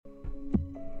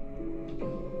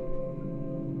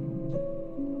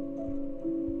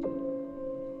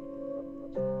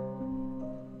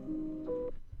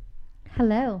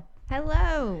Hello.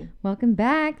 Hello. Welcome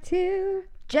back to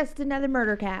Just Another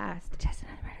Murder Cast. Just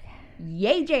Another Murder Cast.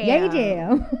 Yay jam. Yay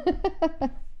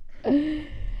jam.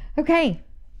 Okay.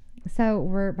 So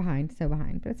we're behind, but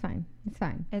it's fine. It's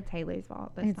fine. It's Haley's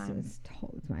fault this time. It's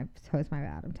my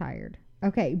bad. I'm tired.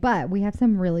 Okay, but we have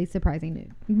some really surprising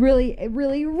news. Really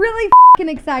f***ing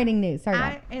exciting news. Sorry.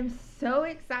 I am so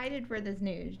excited for this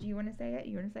news. Do you want to say it?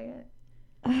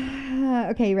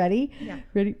 Okay, ready? Yeah.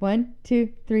 Ready? 1,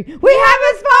 2, 3. We have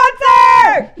a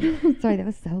sponsor! Sorry, that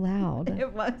was so loud.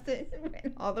 It wasn't. It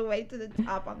went all the way to the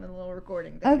top on the little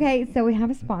recording thing. Okay, so we have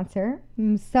a sponsor.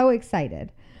 I'm so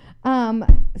excited.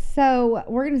 So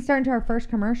we're gonna start into our first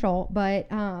commercial, but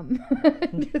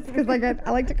just because I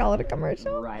like to call it a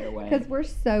commercial right away because we're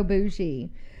so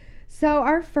bougie. So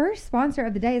our first sponsor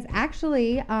of the day is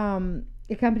actually a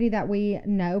company that we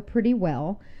know pretty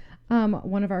well.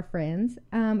 One of our friends.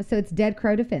 So it's Dead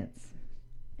Crow Defense.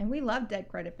 And we love Dead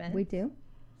Crow Defense. We do.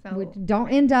 So We don't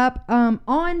end up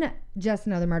on Just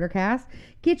Another Murder Cast.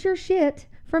 Get your shit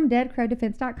from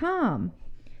deadcrowdefense.com.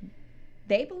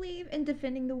 They believe in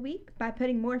defending the weak by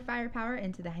putting more firepower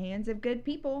into the hands of good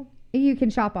people. You can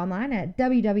shop online at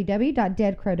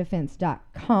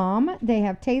www.deadcrowdefense.com. They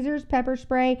have tasers, pepper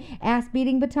spray,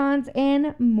 ass-beating batons,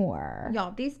 and more.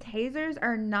 Y'all, these tasers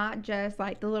are not just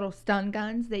like the little stun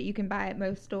guns that you can buy at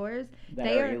most stores.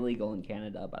 They are illegal in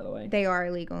Canada, by the way. They are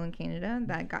illegal in Canada.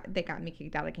 They got me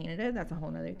kicked out of Canada. That's a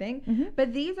whole nother thing. Mm-hmm.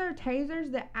 But these are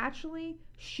tasers that actually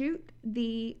shoot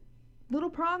the little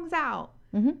prongs out.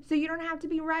 Mm-hmm. So you don't have to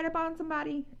be right up on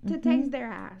somebody to tase their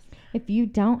ass. If you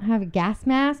don't have a gas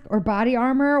mask or body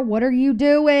armor, what are you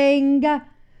doing?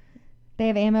 They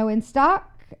have ammo in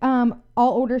stock. All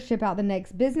orders ship out the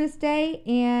next business day,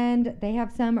 and they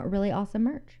have some really awesome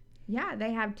merch. Yeah,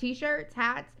 they have t-shirts,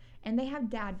 hats, and they have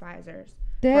dad visors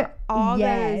They're- for all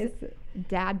yes. those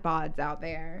dad bods out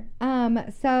there.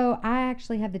 So I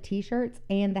actually have the t-shirts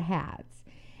and the hats,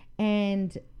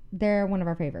 and they're one of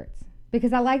our favorites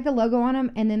because I like the logo on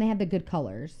them, and then they have the good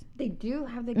colors. They do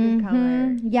have the good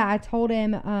color. Yeah, I told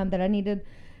him that I needed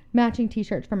matching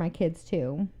t-shirts for my kids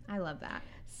too. I love that.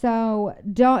 So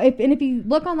if you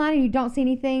look online and you don't see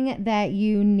anything that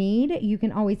you need, you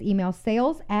can always email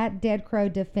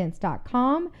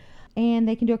sales@deadcrowdefense.com, and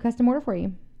they can do a custom order for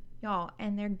you. Y'all,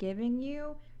 and they're giving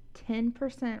you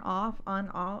 10% off on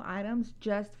all items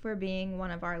just for being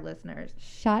one of our listeners.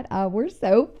 Shut up, we're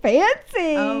so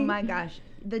fancy. Oh my gosh.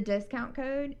 The discount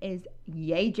code is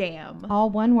YAYJAM. All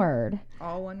one word.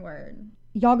 All one word.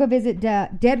 Y'all go visit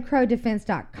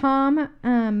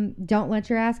deadcrowdefense.com. Don't let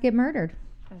your ass get murdered.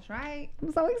 That's right.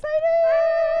 I'm so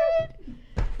excited.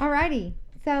 Alrighty.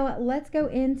 So let's go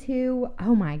into,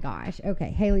 oh my gosh. Okay,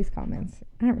 Haley's comments.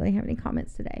 I don't really have any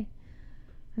comments today.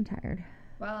 I'm tired.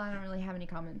 Well, I don't really have any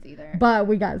comments either. But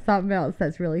we got something else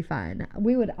that's really fun.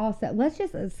 We would also, let's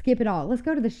just skip it all. Let's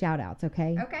go to the shout outs,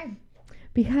 okay? Okay.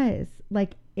 Because,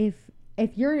 like, if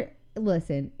you're,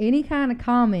 listen, any kind of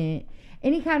comment,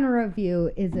 any kind of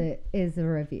review is a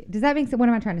review. Does that make sense? What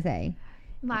am I trying to say?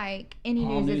 Like, any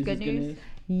All news is good news.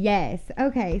 Yes.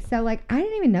 Okay. So, like, I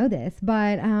didn't even know this,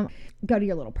 but go to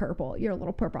your little purple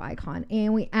icon.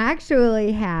 And we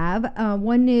actually have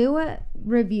one new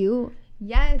review.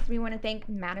 Yes, we want to thank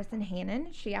Madison Hannon.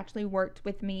 She actually worked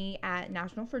with me at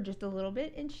National for just a little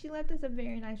bit, and she left us a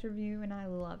very nice review, and I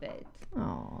love it.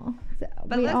 Aw.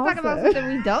 But let's talk about something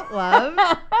we don't love.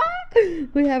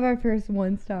 We have our first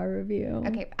 1-star review.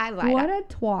 Okay, I lied. What a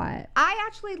twat. I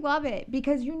actually love it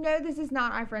because this is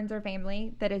not our friends or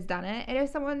family that has done it. It is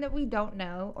someone that we don't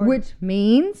know. Or Which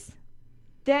means?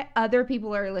 that other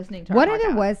people are listening to What our if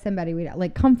it podcast. was somebody we don't?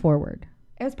 Like, come forward.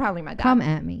 It was probably my dad. Come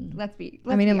at me. Let's be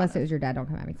Unless honest. it was your dad, don't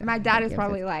come at me. My dad is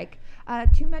probably like,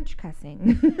 too much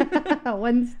cussing.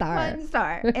 1 star. 1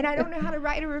 star. And I don't know how to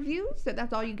write a review, so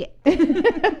that's all you get.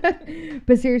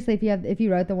 But seriously, if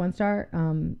you wrote the 1 star,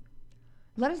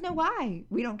 Let us know why.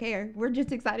 We don't care. We're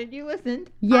just excited you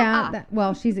listened. yeah.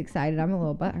 Well, she's excited. I'm a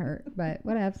little butthurt, but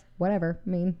whatever. I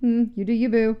mean, you do you,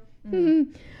 boo.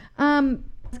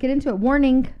 Let's get into it.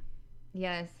 Warning.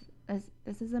 Yes.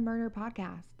 This is a murder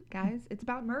podcast, guys. It's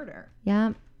about murder.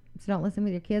 Yeah. So don't listen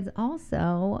with your kids.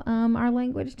 Also, our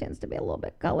language tends to be a little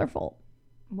bit colorful,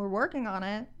 We're working on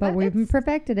it. but we haven't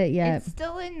perfected it yet. It's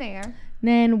still in there.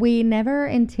 Then we never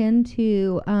intend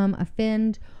to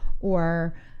offend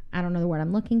or, I don't know the word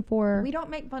I'm looking for. We don't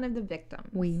make fun of the victims.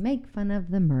 We make fun of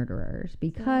the murderers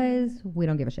because we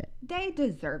don't give a shit. They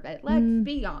deserve it. Let's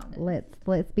be honest.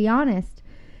 Let's be honest.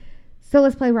 So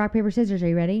let's play rock, paper, scissors. Are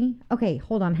you ready? Okay,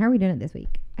 hold on. How are we doing it this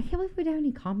week? I can't believe we don't have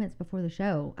any comments before the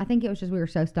show. I think it was just we were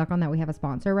so stuck on that we have a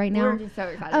sponsor right now. We're just so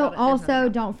excited. Oh, about it. also,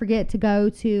 don't forget to go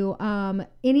to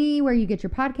anywhere you get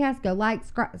your podcast. Go like,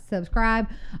 subscribe,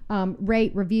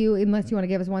 rate, review, unless you want to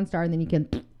give us 1 star, and then you can.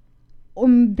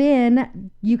 Then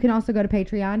you can also go to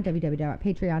Patreon,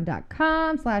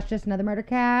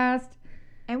 www.patreon.com/justanothermurdercast.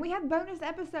 And we have bonus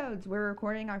episodes. We're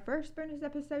recording our first bonus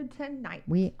episode tonight.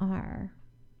 We are.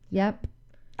 Yep.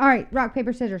 All right, rock,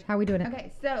 paper, scissors. How are we doing it?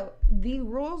 Okay, so the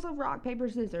rules of rock, paper,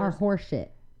 scissors. Our horseshit.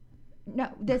 No,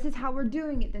 this is how we're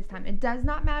doing it this time. It does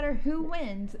not matter who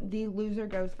wins. The loser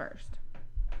goes first.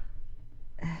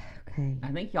 Okay.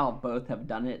 I think y'all both have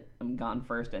done it and gone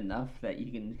first enough that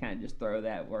you can kind of just throw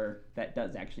that where that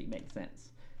does actually make sense.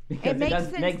 Because it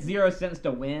does make 0 sense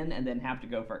to win and then have to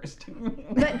go first.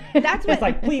 But that's what It's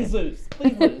like, please lose.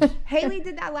 Please lose. Haley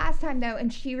did that last time though,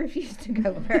 and she refused to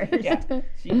go first. Yeah.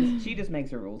 She just makes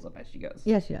her rules up as she goes.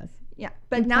 Yes, she does. Yeah,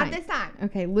 but It's not fine. this time.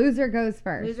 Okay, loser goes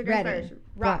first. Loser goes Ready. first.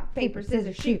 Rock, paper,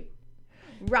 scissors, shoot.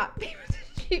 Rock, paper,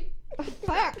 scissors, shoot.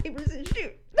 Rock, paper, scissors,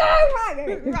 shoot. No!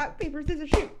 Rock, paper, scissors,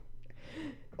 shoot.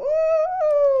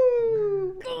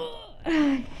 Ooh!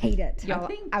 I hate it. Y'all,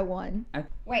 I won.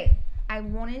 Wait, I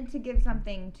wanted to give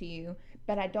something to you,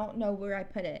 but I don't know where I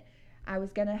put it. I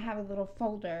was going to have a little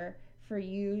folder for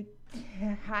you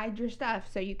to hide your stuff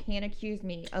so you can't accuse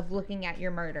me of looking at your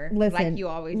murder Listen, like you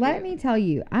always do. let me tell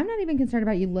you, I'm not even concerned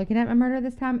about you looking at my murder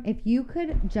this time. If you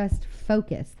could just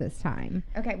focus this time.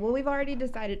 Okay, well, we've already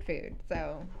decided food,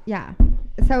 so. Yeah.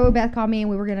 So Beth called me and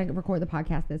we were going to record the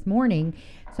podcast this morning.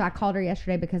 So I called her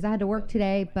yesterday because I had to work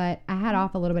today, but I had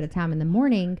off a little bit of time in the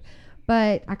morning.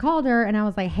 But I called her and I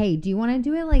was like, hey, do you want to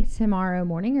do it like tomorrow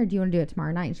morning or do you want to do it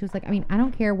tomorrow night? And she was like, I mean, I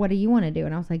don't care. What do you want to do?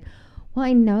 And I was like, well,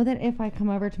 I know that if I come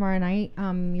over tomorrow night,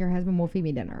 your husband will feed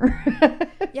me dinner.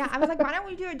 Yeah, I was like, why don't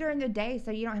we do it during the day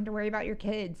so you don't have to worry about your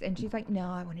kids? And she's like, no,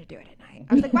 I want to do it at night.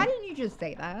 I was like, why didn't you just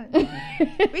say that?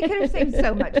 We could have saved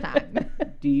so much time.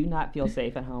 Do you not feel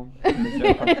safe at home? Is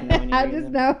there a question when you I read just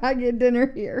them? know I get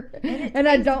dinner here. And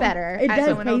I tastes don't better It at does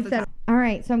someone taste else's better. All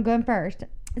right, so I'm going first.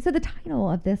 So the title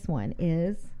of this one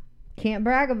is Can't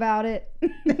Brag About It.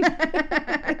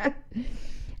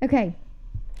 Okay.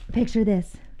 Picture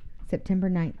this. September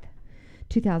 9th,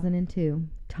 2002,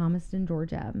 Thomaston,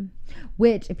 Georgia.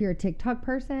 Which, if you're a TikTok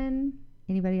person,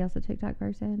 anybody else a TikTok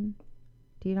person?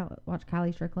 Do you not watch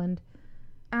Kylie Strickland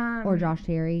or Josh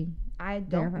Terry? I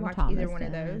They're don't from watch either one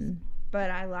of those, Thomaston.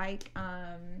 but I like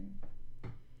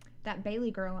that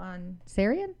Bailey girl on.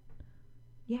 Syrian?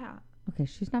 Yeah. Okay,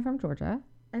 she's not from Georgia.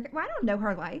 Okay, well, I don't know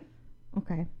her life.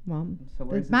 Okay, well, So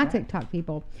where's it's my this at? TikTok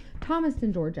people.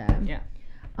 Thomaston, Georgia. Yeah.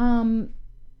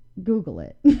 Google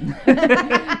it.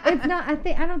 It's not.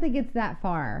 I don't think it's that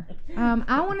far.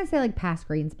 I want to say like past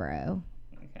Greensboro,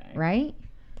 Okay. right?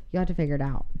 You have to figure it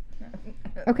out.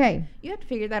 Okay. You have to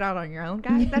figure that out on your own,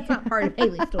 guys. That's not part of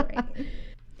Haley's story.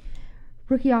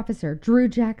 Rookie officer Drew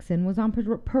Jackson was on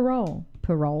parole.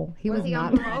 Parole. He was he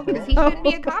not on parole? Because he shouldn't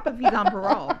be a cop if he's on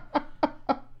parole.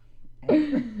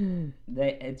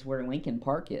 It's where Lincoln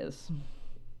Park is.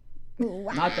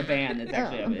 Not the band. It's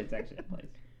actually a place.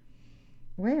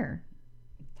 Where?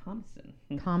 Thomaston.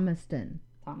 Thomaston.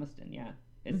 Thomaston, yeah.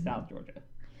 It's South Georgia.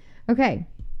 Okay.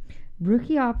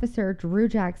 Rookie officer Drew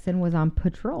Jackson was on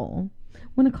patrol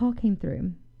when a call came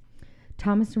through.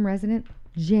 Thomaston resident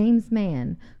James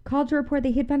Mann called to report that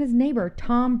he had found his neighbor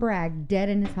Tom Bragg dead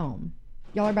in his home.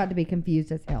 Y'all are about to be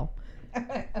confused as hell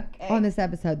Okay. on this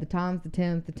episode. The Toms, the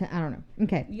Tims, I don't know.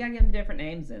 Okay. You gotta give them different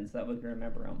names then so that we can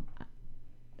remember them.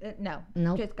 No.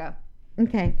 Nope. Just go.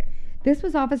 Okay. This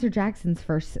was Officer Jackson's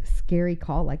first scary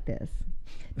call like this.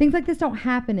 Things like this don't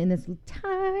happen in this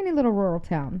tiny little rural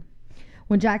town.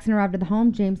 When Jackson arrived at the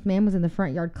home, James Mann was in the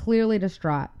front yard, clearly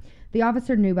distraught. The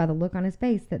officer knew by the look on his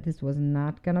face that this was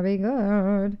not going to be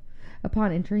good.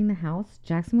 Upon entering the house,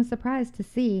 Jackson was surprised to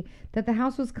see that the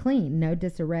house was clean. No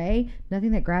disarray,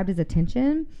 nothing that grabbed his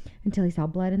attention until he saw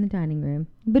blood in the dining room,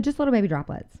 but just little baby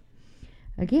droplets.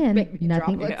 Again, Baby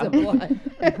nothing. droplets of blood.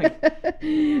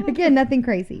 Again, nothing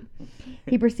crazy.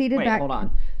 He proceeded Wait, back. hold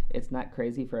on. It's not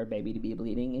crazy for a baby to be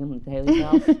bleeding in Haley's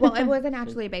house? Well, it wasn't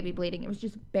actually a baby bleeding. It was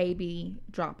just baby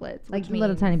droplets. Like which little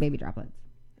means- tiny baby droplets.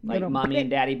 Like Little- mommy and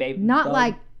daddy baby? Not bug?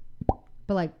 like,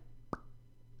 but like.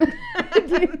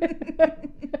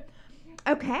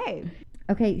 Okay.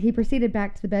 Okay, he proceeded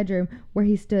back to the bedroom where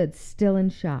he stood still in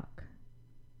shock.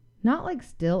 Not like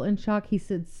still in shock, he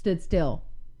stood still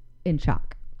in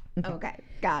shock. Okay.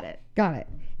 Got it. Got it.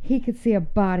 He could see a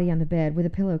body on the bed with a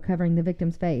pillow covering the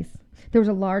victim's face. There was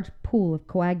a large pool of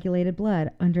coagulated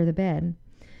blood under the bed.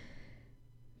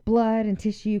 Blood and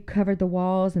tissue covered the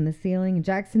walls and the ceiling, and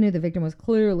Jackson knew the victim was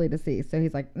clearly deceased, so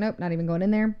he's like, nope, not even going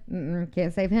in there.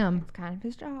 Can't save him. It's kind of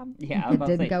his job. Yeah, I was about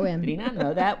to say, go in. Did he not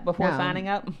know that before signing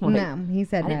up? Like, No, he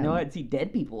said I didn't no. know I'd see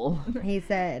dead people. He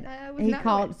said was he not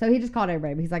called, right. so he just called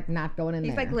everybody. But he's like, not going in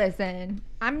He's there. like, listen,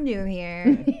 I'm new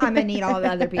here. I'm gonna need all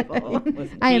the other people.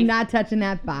 Listen, I am Chief, not touching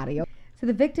that body. So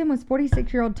the victim was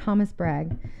 46-year-old Thomas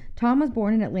Bragg. Tom was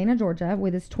born in Atlanta, Georgia,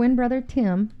 with his twin brother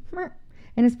Tim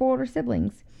and his 4 older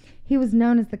siblings. He was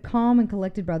known as the calm and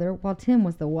collected brother, while Tim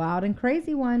was the wild and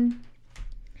crazy one.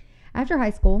 After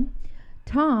high school,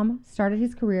 Tom started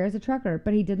his career as a trucker,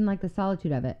 but he didn't like the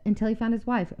solitude of it until he found his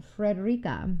wife,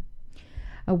 Frederica,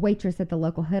 a waitress at the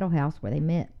local Huddle House where they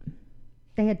met.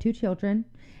 They had 2 children,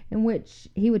 in which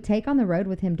he would take on the road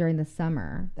with him during the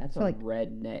summer. That's So, a like,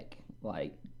 redneck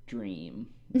dream.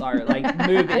 Or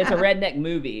movie. It's a redneck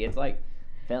movie. It's like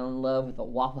fell in love with a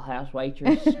Waffle House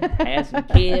waitress, had some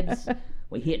kids.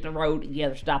 We hit the road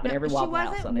together, stopping every Waffle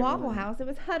House. She wasn't Waffle House. It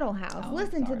was Huddle House. Oh,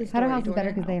 Listen to sorry. the story. Huddle House is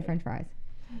better Jordan. because they have French fries.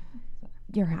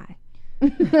 You're high.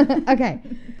 Okay.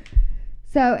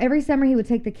 So every summer he would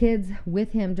take the kids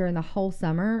with him during the whole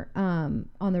summer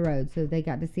on the road, so they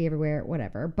got to see everywhere,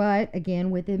 whatever. But again,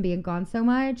 with him being gone so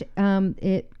much,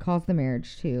 it caused the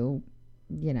marriage to,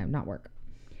 not work.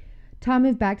 Tom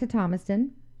moved back to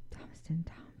Tim,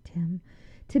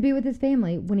 to be with his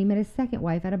family when he met his second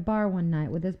wife at a bar one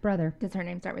night with his brother. Does her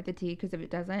name start with a T? Because if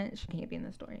it doesn't, she can't be in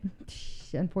the story.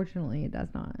 Unfortunately, it does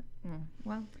not.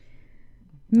 Well,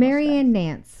 Mary Ann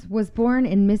Nance was born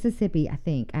in Mississippi, I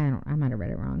think. I might have read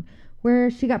it wrong.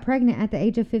 Where she got pregnant at the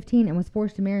age of 15 and was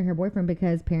forced to marry her boyfriend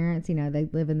because parents, they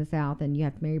live in the South and you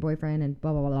have to marry your boyfriend and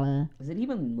blah, blah, blah, blah. Is it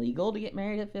even legal to get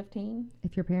married at 15?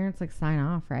 If your parents, sign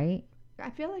off, right? I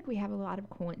feel like we have a lot of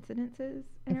coincidences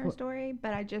in our story,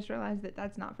 but I just realized that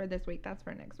that's not for this week. That's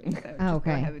for next week. So just go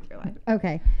ahead with your life.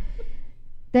 Okay.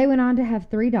 They went on to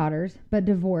have 3 daughters, but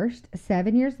divorced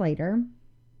 7 years later.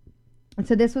 And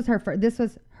so this was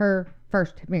her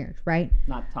first marriage, right?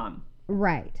 Not Tom.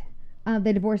 Right.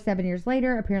 They divorced 7 years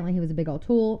later. Apparently, he was a big old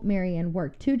tool. Mary Ann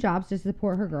worked 2 jobs to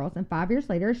support her girls, and 5 years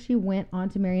later, she went on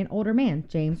to marry an older man,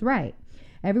 James Wright.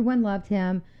 Everyone loved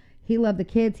him. He loved the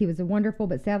kids. He was wonderful,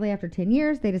 but sadly, after 10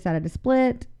 years, they decided to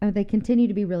split. They continued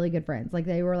to be really good friends.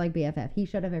 They were like BFF. He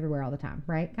showed up everywhere all the time,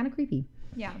 right? Kind of creepy.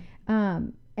 Yeah.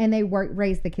 And they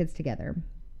raised the kids together.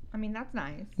 I mean, that's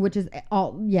nice. Which is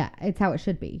it's how it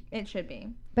should be. It should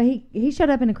be. But he showed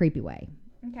up in a creepy way.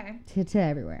 Okay. To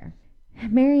everywhere.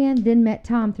 Mary Ann then met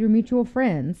Tom through mutual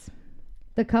friends.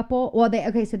 The couple,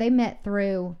 so they met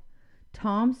through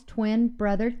Tom's twin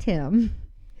brother Tim,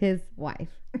 his wife.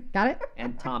 Got it?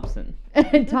 And Thompson.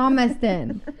 And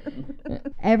Thomaston.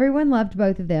 Everyone loved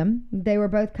both of them. They were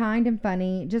both kind and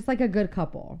funny, just like a good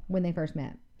couple when they first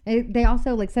met. They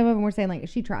also, some of them were saying,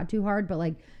 she tried too hard,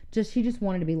 but, she just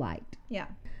wanted to be liked. Yeah.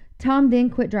 Tom then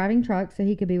quit driving trucks so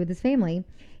he could be with his family.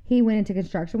 He went into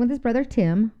construction with his brother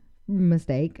Tim.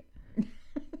 Mistake.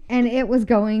 And it was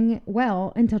going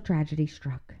well until tragedy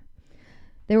struck.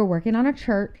 They were working on a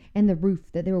church, and the roof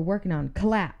that they were working on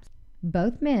collapsed.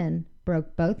 Both men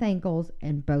broke both ankles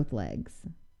and both legs.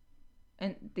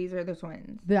 And these are the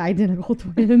twins. The identical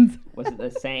twins. Was it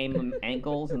the same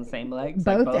ankles and same legs?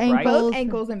 Both ankles. Right? Both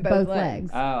ankles and both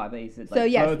legs. Oh, I thought you said So,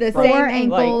 yes, both the broke. same 4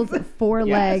 ankles, 4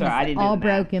 Yeah, legs, sorry, I didn't do all the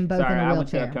math. broken, both Sorry, in a I went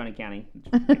to wheelchair. Oconee County.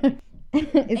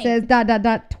 It says ...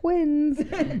 twins.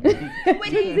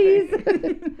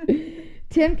 Twinsies.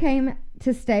 Tim came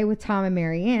to stay with Tom and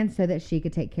Mary Ann so that she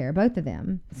could take care of both of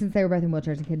them, since they were both in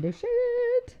wheelchairs and couldn't do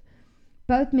shit.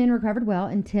 Both men recovered well,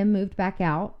 and Tim moved back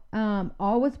out.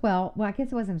 All was well. Well, I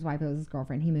guess it wasn't his wife; it was his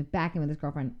girlfriend. He moved back in with his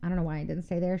girlfriend. I don't know why he didn't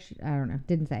stay there. I don't know.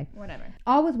 Didn't say. Whatever.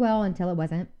 All was well until it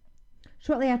wasn't.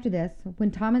 Shortly after this,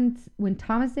 when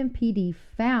Thomason PD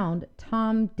found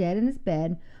Tom dead in his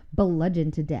bed,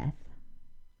 bludgeoned to death.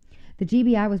 The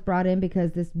GBI was brought in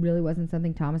because this really wasn't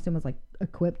something Thomason was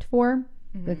equipped for,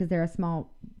 because they're a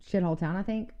small shithole town. I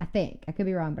think. I could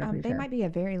be wrong, but I'm pretty They sure. might be a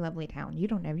very lovely town. You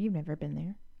don't know. You've never been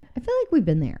there. I feel like we've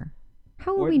been there.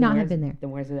 How would we not have been there?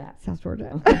 Then where's it at? South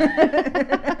Georgia.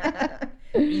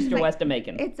 East or west of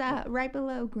Macon? It's right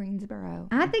below Greensboro.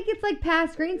 I think it's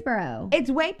past Greensboro. It's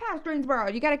way past Greensboro.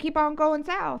 You got to keep on going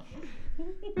south.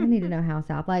 I need to know how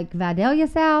south. Vidalia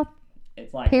South?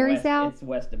 It's Perry west, South? It's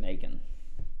west of Macon.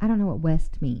 I don't know what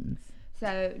west means.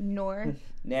 So north,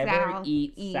 Never south,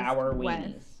 eat east, sour west.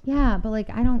 weenies. Yeah, but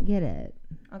I don't get it.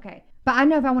 Okay. But I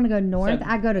know if I want to go north, So,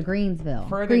 I go to Greensville.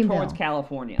 Further Greenville. towards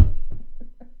California.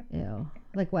 Ew.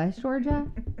 West Georgia?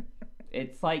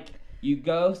 It's you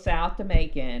go south to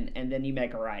Macon and then you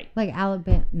make a right.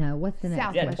 Alabama. No, what's the next?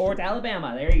 South. Yeah, West towards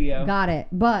Alabama. There you go. Got it.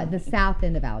 But the south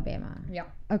end of Alabama. Yeah.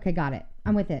 Okay, got it.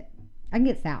 I'm with it. I can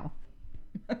get south.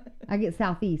 I get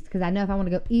southeast because I know if I want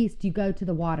to go east, you go to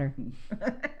the water.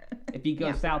 If you go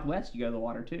Yeah. southwest, you go to the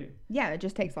water too. Yeah, it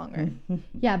just takes longer.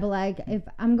 Yeah, but like if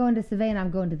I'm going to Savannah,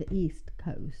 I'm going to the east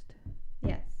coast.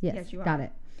 Yes. Yes, you are. got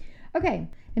it. Okay,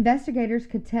 investigators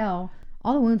could tell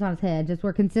all the wounds on his head just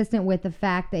were consistent with the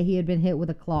fact that he had been hit with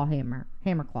a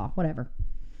hammer claw, whatever.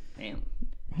 Damn.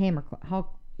 Hammer claw,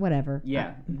 whatever.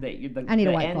 Yeah. I need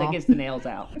a white end claw. that gets the nails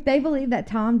out. They believe that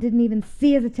Tom didn't even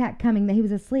see his attack coming, that he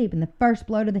was asleep, and the first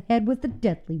blow to the head was the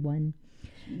deadly one.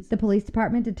 The police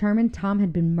department determined Tom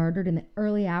had been murdered in the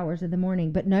early hours of the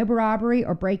morning, but no robbery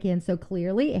or break-in, so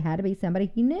clearly it had to be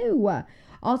somebody he knew.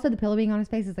 Also, the pillow being on his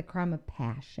face is a crime of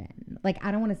passion. Like,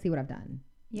 I don't want to see what I've done.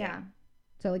 Yeah.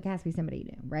 So, like, it has to be somebody you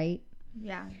knew, right?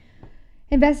 Yeah.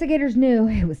 Investigators knew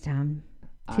it was time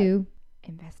to...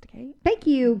 Investigate. Thank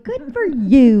you. Good for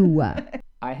you.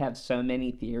 I have so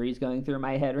many theories going through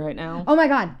my head right now. Oh, my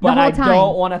God. The But whole I time.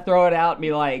 don't want to throw it out and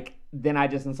be like, then I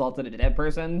just insulted a dead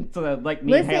person. So like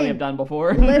me and Haley have done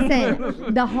before.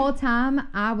 Listen, the whole time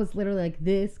I was literally like,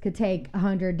 this could take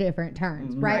 100 different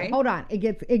turns, right? Right. Hold on. It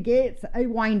gets a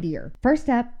windier. First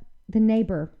up, the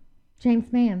neighbor,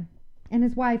 James Mann, and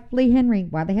his wife, Lee Henry.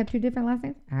 Why they have two different last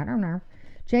names? I don't know.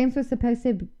 James was supposed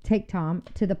to take Tom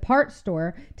to the parts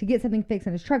store to get something fixed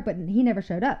in his truck, but he never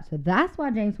showed up. So that's why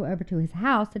James went over to his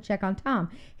house to check on Tom.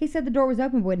 He said the door was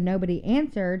open, but nobody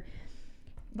answered.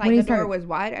 Like When he the door started- was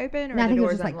wide open, or No, I the think it door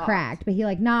was just like unlocked? cracked, but he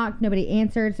like knocked, nobody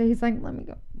answered, so he's like, let me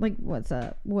go. Like, what's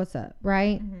up,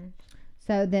 right? Mm-hmm.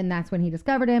 So then that's when he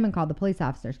discovered him and called the police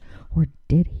officers. Or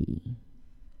did he?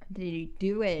 Did he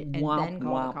do it and Womp, then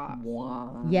call womp, the cops?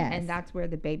 womp. Yes. And that's where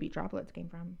the baby droplets came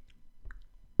from.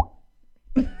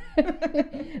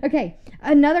 Okay,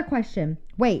 another question.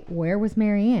 Wait, where was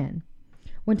Marianne?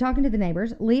 When talking to the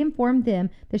neighbors, Lee informed them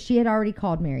that she had already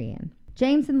called Marianne.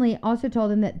 James and Lee also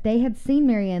told them that they had seen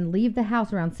Marianne leave the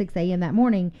house around 6 a.m. that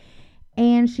morning,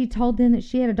 and she told them that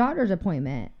she had a doctor's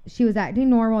appointment. She was acting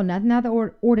normal, nothing out of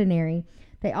the ordinary.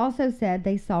 They also said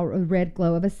they saw a red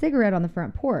glow of a cigarette on the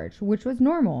front porch, which was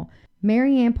normal.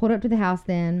 Marianne pulled up to the house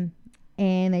then,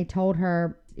 and they told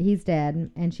her he's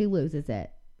dead, and she loses it.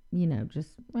 You know,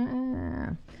 just...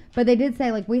 But they did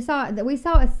say, like, we saw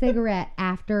a cigarette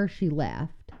after she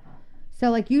left. So,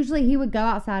 like, usually he would go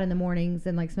outside in the mornings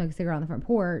and, like, smoke a cigarette on the front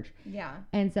porch. Yeah.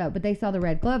 And so, but they saw the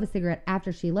red glow of a cigarette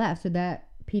after she left. So that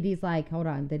PD's like, hold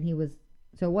on, then he was...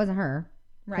 So it wasn't her.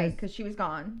 Right, 'Cause- because she was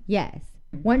gone. Yes.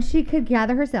 Once she could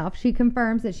gather herself, she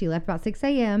confirms that she left about 6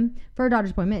 a.m. for a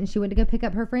doctor's appointment, and she went to go pick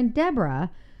up her friend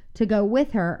Deborah to go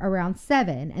with her around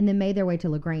 7, and then made their way to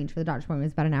LaGrange for the doctor's appointment. It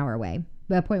was about an hour away.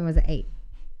 The appointment was at 8.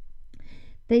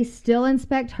 They still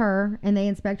inspect her, and they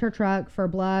inspect her truck for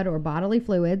blood or bodily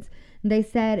fluids. They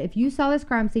said if you saw this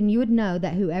crime scene, you would know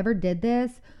that whoever did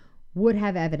this would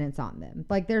have evidence on them.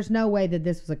 Like, there's no way that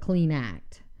this was a clean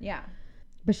act. Yeah.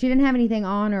 But she didn't have anything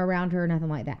on or around her, nothing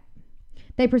like that.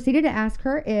 They proceeded to ask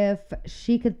her if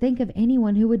she could think of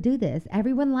anyone who would do this.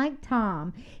 Everyone liked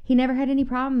Tom. He never had any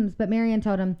problems, but Marianne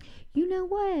told him, you know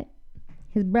what?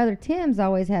 His brother Tim's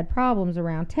always had problems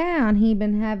around town. He'd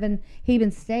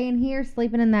been staying here,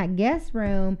 sleeping in that guest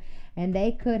room, and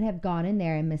they could have gone in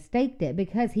there and mistaked it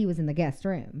because he was in the guest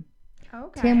room.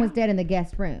 Okay. Tim was dead in the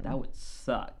guest room. That would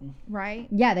suck. Right.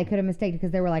 Yeah, they could have mistaken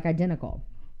because they were like identical.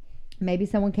 Maybe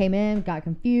someone came in, got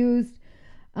confused.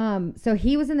 So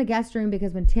he was in the guest room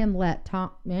because when Tim left,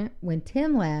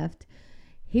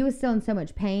 he was still in so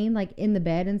much pain, like in the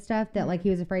bed and stuff, that like he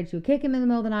was afraid she would kick him in the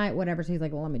middle of the night, whatever. So he's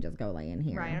like, well, let me just go lay in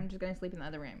here. Right. I'm just gonna sleep in the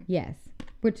other room. Yes,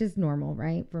 which is normal,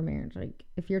 right, for marriage. Like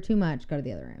if you're too much, go to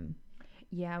the other room.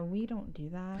 Yeah, we don't do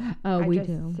that. Oh, I we just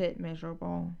do. sit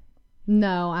miserable.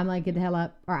 No, I'm like, get the hell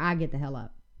up, or I get the hell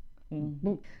up.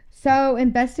 Mm. So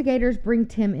investigators bring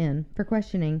Tim in for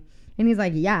questioning. And he's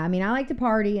like, yeah, I mean, I like to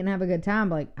party and have a good time,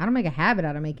 but like, I don't make a habit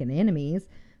out of making enemies.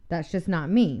 That's just not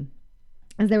me.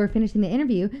 As they were finishing the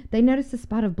interview, they noticed a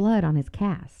spot of blood on his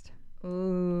cast.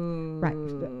 Ooh. Right.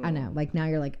 I know. Like, now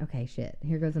you're like, okay, shit.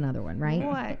 Here goes another one, right?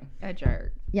 What a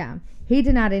jerk. Yeah. He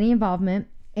denied any involvement.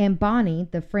 And Bonnie,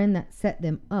 the friend that set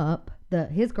them up,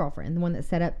 his girlfriend, the one that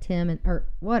set up Tom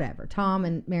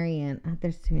and Marianne.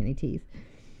 There's too many T's.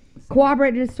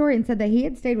 Corroborated his story and said that he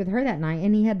had stayed with her that night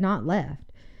and he had not left.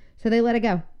 So they let it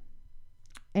go.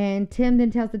 And Tim then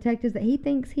tells detectives that he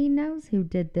thinks he knows who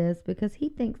did this because he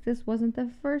thinks this wasn't the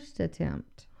first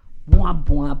attempt. Bwah,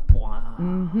 bwah,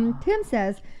 bwah. Tim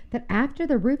says that after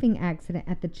the roofing accident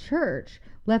at the church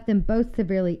left them both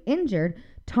severely injured,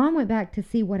 Tom went back to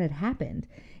see what had happened.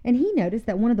 And he noticed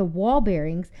that one of the wall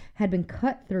bearings had been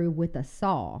cut through with a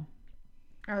saw.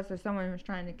 Oh, so someone was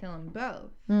trying to kill them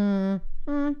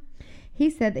both. He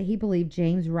said that he believed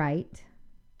James Wright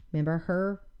remember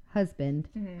her husband,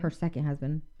 her second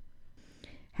husband,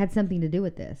 had something to do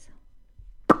with this.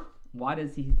 Why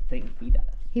does he think he does?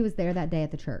 He was there that day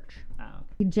at the church. Oh,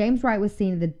 okay. James Wright was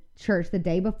seen at the church the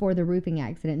day before the roofing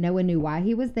accident. No one knew why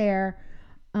he was there.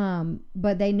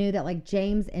 But they knew that like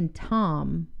James and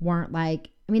Tom weren't like,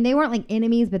 I mean, they weren't like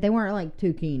enemies, but they weren't like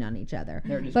too keen on each other.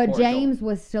 They're just But cordial. James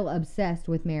was still obsessed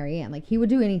with Marianne. Like he would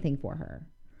do anything for her.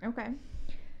 Okay.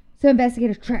 So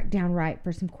investigators tracked down Wright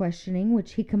for some questioning,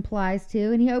 which he complies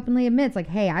to, and he openly admits like,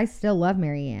 hey, I still love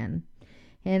Marianne.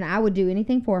 And I would do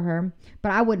anything for her,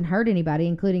 but I wouldn't hurt anybody,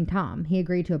 including Tom. He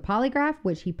agreed to a polygraph,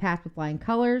 which he passed with flying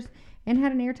colors, and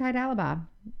had an airtight alibi.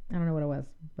 I don't know what it was,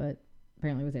 but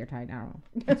apparently it was airtight. I don't know.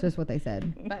 That's just what they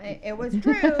said. But it was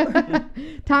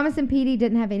true. Thomas and Petey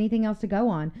didn't have anything else to go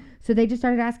on, so they just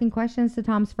started asking questions to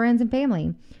Tom's friends and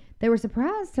family. They were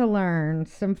surprised to learn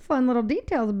some fun little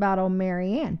details about old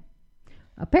Marianne.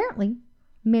 Apparently,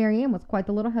 Marianne was quite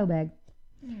the little hoe bag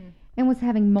and was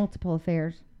having multiple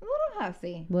affairs.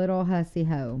 Hussy. Little hussy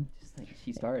hoe. Just like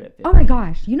she started at 50. Oh my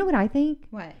gosh. You know what I think?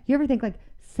 What? You ever think like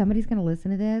somebody's going to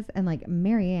listen to this and like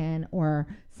Marianne or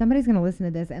somebody's going to listen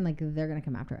to this and like they're going to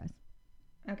come after us?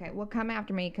 Okay, well, come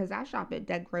after me because I shop at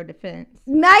Dead Crow Defense.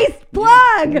 Nice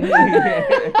plug!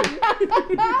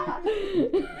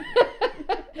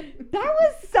 That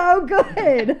was so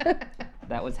good.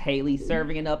 That was Haley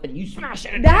serving it up and you smash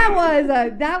it. That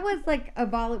was like a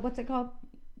volley. What's it called?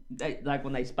 Like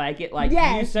when they spike it, like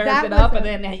Yes, you served that it was up a-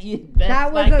 and then you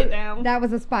That was spike it down. that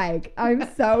was a spike.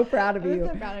 I'm so proud of I'm you.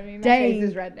 so proud of me. My Dang. face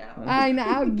is red now. I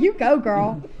know. You go,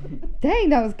 girl. Dang,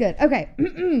 that was good. Okay.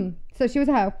 So she was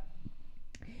a hoe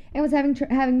and was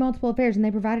having multiple affairs, and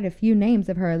they provided a few names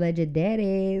of her alleged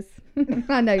daddies.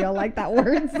 I know y'all like that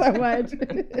word so much.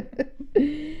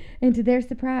 And to their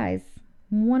surprise,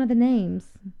 one of the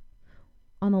names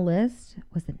on the list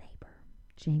was the neighbor,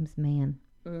 James Mann.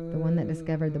 The one that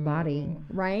discovered the body.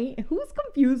 Right? Who's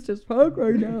confused as fuck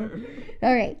right now?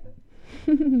 All right.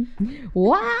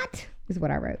 What? Is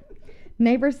what I wrote.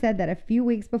 Neighbors said that a few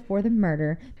weeks before the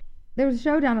murder, there was a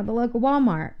showdown at the local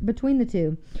Walmart between the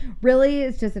two. Really,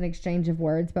 it's just an exchange of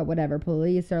words, but whatever.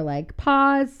 Police are like,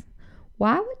 pause.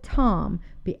 Why would Tom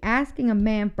be asking a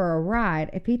man for a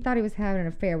ride if he thought he was having an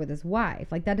affair with his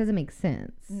wife? Like, that doesn't make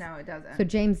sense. No, it doesn't. So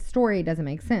James' story doesn't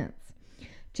make sense.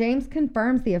 James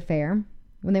confirms the affair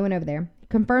when they went over there.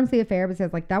 Confirms the affair, but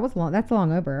says, like, that's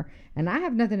long over, and I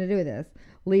have nothing to do with this.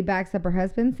 Lee backs up her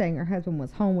husband, saying her husband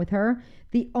was home with her.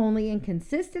 The only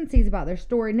inconsistencies about their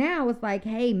story now is like,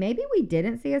 hey, maybe we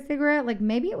didn't see a cigarette. Like,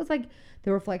 maybe it was like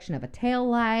the reflection of a tail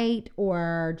light,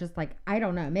 or just like, I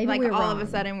don't know. Maybe like we're all wrong. of a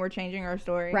sudden we're changing our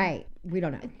story. Right. We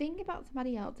don't know. Think about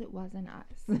somebody else. It wasn't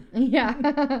us. Yeah.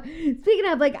 Speaking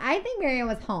of, like, I think Marianne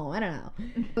was home. I don't know.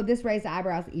 But this raised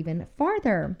eyebrows even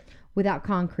farther. Without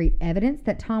concrete evidence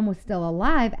that Tom was still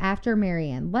alive after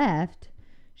Marianne left,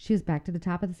 she was back to the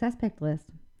top of the suspect list.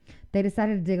 They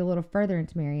decided to dig a little further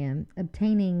into Marianne,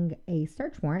 obtaining a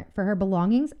search warrant for her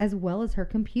belongings as well as her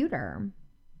computer.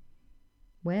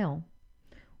 Well,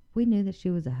 we knew that she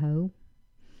was a hoe,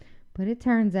 but it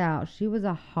turns out she was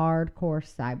a hardcore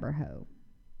cyber hoe.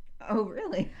 Oh,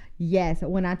 really? Yes,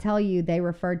 when I tell you they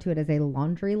referred to it as a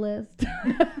laundry list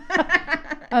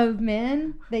of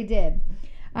men, they did.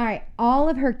 All right, all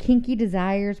of her kinky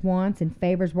desires, wants, and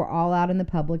favors were all out in the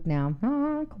public now.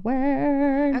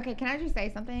 Awkward. Okay, can I just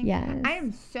say something? Yes. I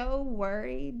am so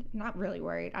worried. Not really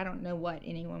worried. I don't know what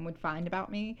anyone would find about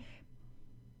me.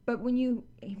 But when you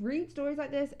read stories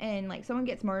like this and, like, someone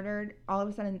gets murdered, all of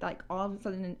a sudden,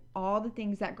 all the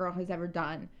things that girl has ever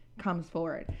done comes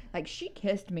forward. Like, she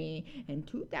kissed me in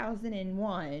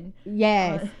 2001.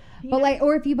 Yes. You But, know? like,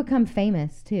 or if you become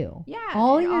famous, too. Yeah.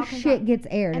 All it your comes shit out. gets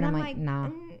aired. And I'm like, like, nah.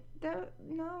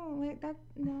 no, like, that,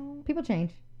 no. People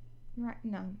change. Right,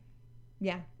 no.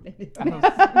 Yeah.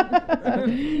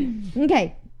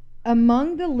 Okay.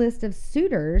 Among the list of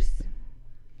suitors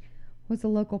was a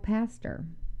local pastor.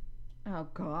 Oh,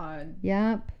 God.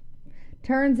 Yep.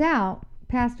 Turns out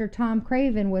Pastor Tom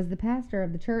Craven was the pastor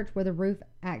of the church where the roof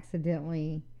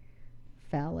accidentally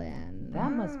fell in.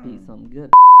 That must be some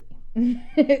good.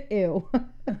 Ew.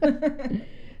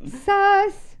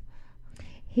 Sus.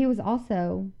 He was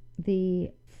also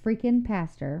the freaking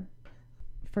pastor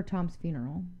for Tom's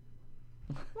funeral.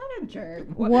 What a jerk.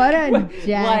 What a Like,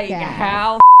 jackass.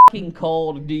 how f***ing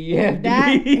cold do you have to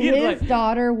That be? his Like,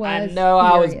 daughter was I know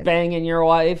I was furious. banging your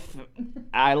wife.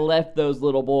 I left those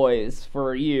little boys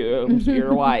for you,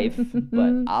 your wife,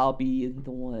 but I'll be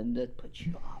the one that put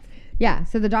you off. Yeah,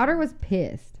 so the daughter was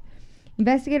pissed.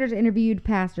 Investigators interviewed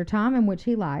Pastor Tom, in which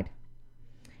he lied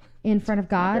in front of Not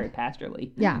God. very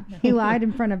pastorly. Yeah, he lied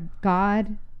in front of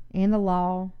God, and the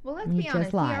law. Well, let's He be just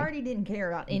honest. lied. He already didn't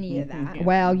care about any of that.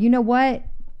 Well, you know what?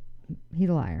 He's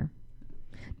a liar.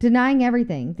 Denying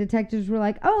everything. Detectives were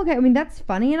like, oh, okay. I mean, that's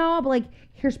funny and all, but like,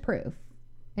 here's proof.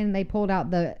 And they pulled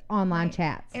out the online Right.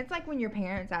 chats. It's like when your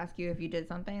parents ask you if you did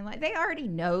something. Like, they already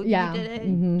know that Yeah. you did it.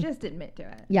 Mhm. Just admit to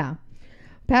it. Yeah.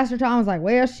 Pastor Tom was like,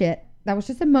 well, shit. That was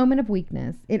just a moment of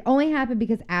weakness. It only happened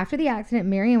because after the accident,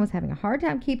 Marianne was having a hard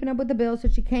time keeping up with the bills, so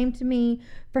she came to me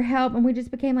for help, and we just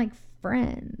became like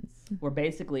friends. Where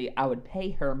basically I would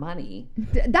pay her money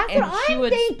That's and what she I'm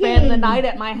would thinking. spend the night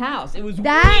at my house. It was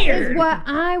That weird. is what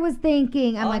I was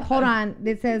thinking. I'm like, hold Okay. on.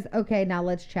 It says, okay, now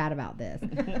let's chat about this.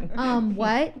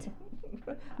 What?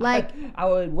 Like, I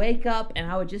would wake up and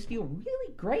I would just feel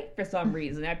really great for some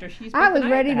reason after she spent I the was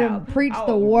night ready at the to house. preach I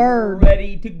the was word.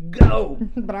 ready to go.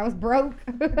 but I was broke.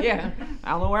 Yeah,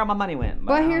 I don't know where my money went.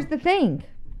 But here's the thing.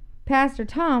 Pastor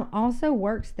Tom also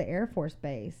works the Air Force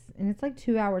Base, and it's like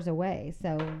 2 hours away.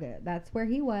 So that's where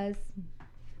he was.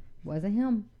 Wasn't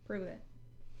him. Prove it.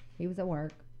 He was at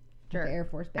work. Sure. At the Air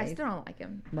Force Base. I still don't like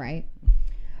him. Right.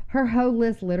 Her hoe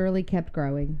list literally kept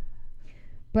growing.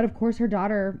 But of course her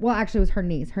daughter, well, actually it was her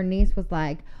niece. Her niece was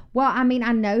like, well, I mean,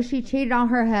 I know she cheated on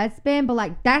her husband, but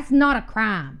like, that's not a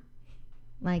crime.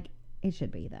 Like, it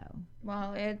should be though.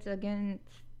 Well, it's against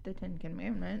the 10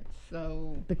 Commandments,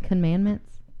 so... The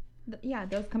commandments. Yeah,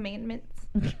 those commandments.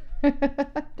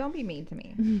 Don't be mean to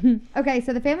me. Okay,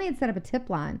 so the family had set up a tip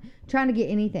line trying to get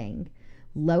anything.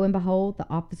 Lo and behold, the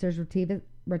officers receive a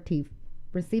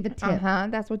tip. Uh-huh,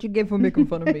 that's what you get for making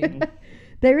fun of me.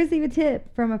 They receive a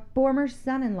tip from a former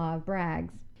son-in-law of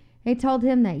Bragg's. They told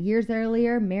him that years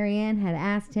earlier, Marianne had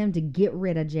asked him to get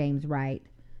rid of James Wright,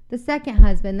 the second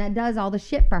husband that does all the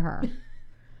shit for her.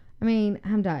 I mean,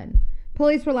 I'm done.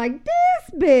 Police were like,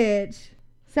 this bitch.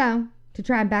 So, to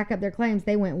try and back up their claims,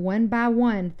 they went one by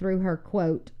one through her,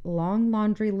 quote, long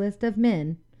laundry list of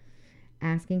men,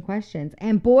 asking questions.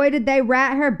 And boy, did they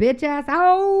rat her bitch ass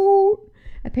out.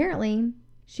 Apparently,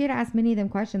 she had asked many of them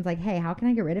questions like, hey, how can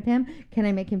I get rid of him? Can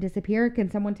I make him disappear? Can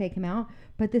someone take him out?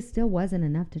 But this still wasn't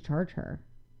enough to charge her.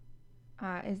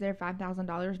 Is there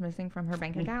 $5,000 missing from her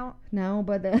bank account? No,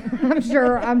 but I'm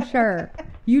sure.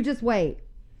 You just wait.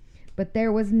 But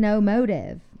there was no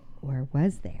motive. Or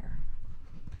was there?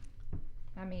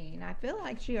 I mean, I feel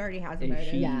like she already has a Is motive.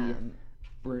 she Yeah.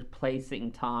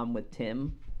 replacing Tom with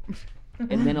Tim? And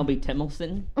then it'll be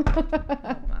Timmelson. Oh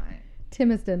my.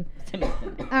 Timiston.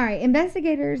 Timmelson. All right.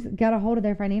 Investigators got a hold of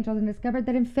their financials and discovered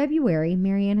that in February,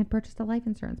 Marianne had purchased a life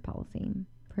insurance policy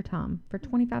for Tom for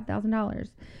 $25,000.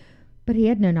 But he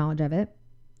had no knowledge of it.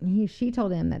 She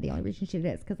told him that the only reason she did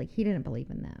it is because like, he didn't believe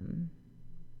in them.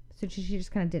 So she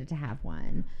just kind of did it to have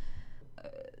one.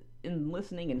 In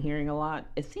listening and hearing a lot,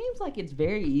 it seems like it's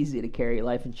very easy to carry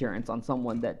life insurance on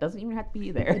someone that doesn't even have to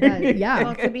be there. It does, yeah.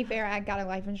 Well, to be fair, I got a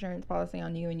life insurance policy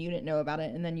on you and you didn't know about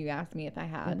it, and then you asked me if I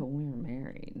Yeah, had. but we were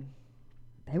married.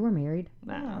 They were married.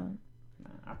 Nah, Yeah. nah,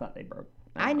 I thought they broke.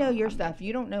 I know your stuff.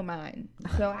 You don't know mine.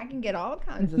 So I can get all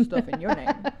kinds of stuff in your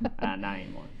name. Not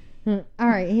anymore. All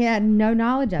right. He had no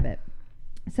knowledge of it.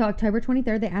 So October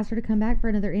 23rd, they asked her to come back for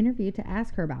another interview to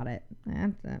ask her about it.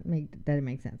 That didn't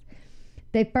make sense.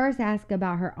 They first ask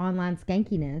about her online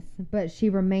skankiness, but she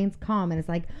remains calm and is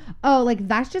like, oh, like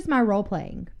that's just my role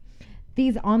playing.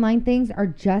 These online things are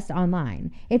just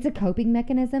online. It's a coping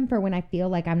mechanism for when I feel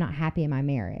like I'm not happy in my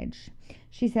marriage.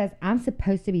 She says, I'm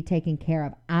supposed to be taken care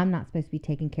of. I'm not supposed to be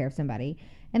taking care of somebody.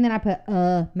 And then I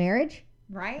put, marriage?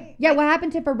 Right? Yeah, what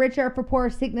happened to for richer or for poor,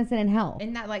 sickness and in health?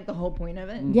 Isn't that like the whole point of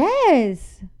it?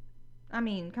 Yes. I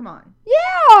mean, come on.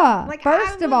 Yeah. Like,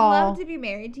 First I of would all, love to be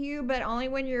married to you, but only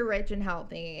when you're rich and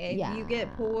healthy. If Yeah. you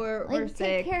get poor or like, sick,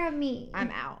 take care of me. I'm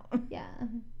out. Yeah.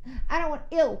 I don't want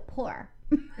ill, poor.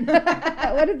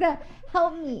 What is that?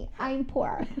 Help me. I'm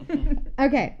poor.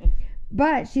 Okay.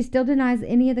 But she still denies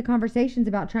any of the conversations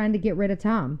about trying to get rid of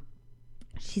Tom.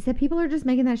 She said people are just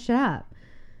making that shit up.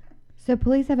 So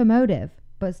police have a motive,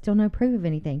 but still no proof of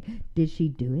anything. Did she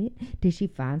do it? Did she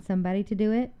find somebody to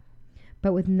do it?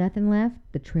 But with nothing left,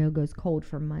 the trail goes cold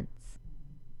for months.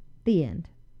 The end.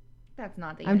 That's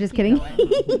not the I'm end. just Keep kidding.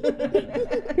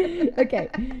 going. Okay.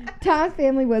 Tom's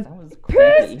family was That was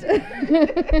pissed.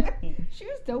 creepy. She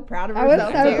was so proud of I was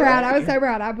herself. so too. proud. I was so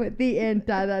proud. I put the end.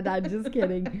 Just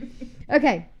kidding.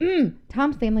 Okay.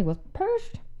 Tom's family was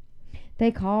pissed.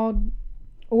 They called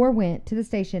or went to the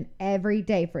station every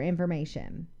day for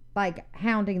information, like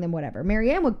hounding them, whatever.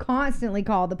 Marianne would constantly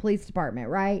call the police department,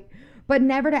 right? But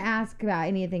never to ask about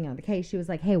anything on the case. She was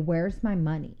like, hey, where's my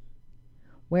money?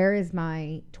 Where is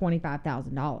my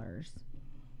 $25,000?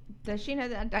 Does she know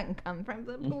that doesn't come from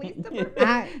the police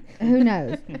department? Who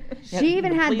knows? She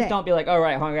even had Please don't be like, all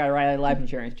right, I gotta write a life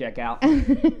insurance check out.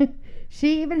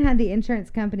 She even had the insurance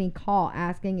company call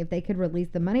asking if they could release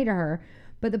the money to her,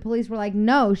 but the police were like,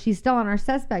 no, she's still on our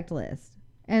suspect list.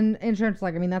 And insurance was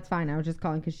like, I mean, that's fine. I was just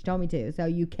calling because she told me to. So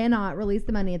you cannot release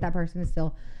the money if that person is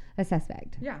still a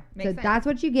suspect. Yeah, So makes sense. that's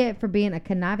what you get for being a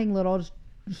conniving little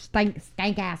stank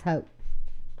ass hoe.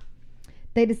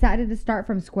 They decided to start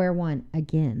from square one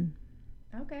again.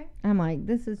 Okay. I'm like,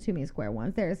 this is too many square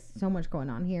ones. There's so much going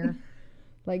on here.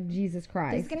 Like, Jesus It's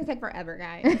Christ. going to take forever,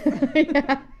 guys.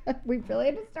 Yeah. We really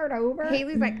had to start over.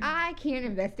 Haley's like, I can't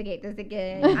investigate this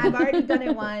again. I've already done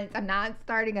it once. I'm not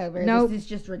starting over. Nope. This is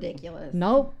just ridiculous.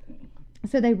 Nope.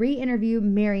 So they re-interview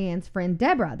Marianne's friend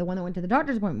Deborah, the one that went to the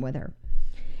doctor's appointment with her.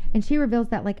 And she reveals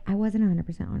that, like, I wasn't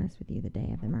 100% honest with you the day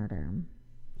of the murder.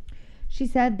 She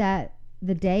said that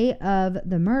the day of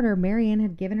the murder, Marianne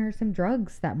had given her some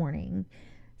drugs that morning.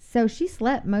 So she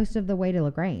slept most of the way to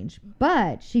LaGrange.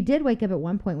 But she did wake up at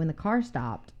one point when the car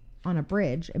stopped on a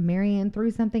bridge and Marianne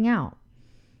threw something out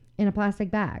in a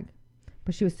plastic bag.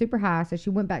 But she was super high, so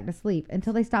she went back to sleep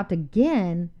until they stopped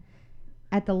again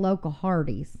at the local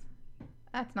Hardee's.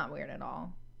 That's not weird at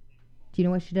all. Do you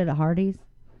know what she did at Hardee's?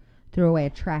 Threw away a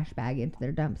trash bag into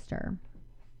their dumpster.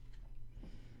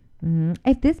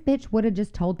 If this bitch would have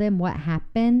just told them what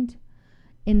happened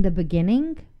in the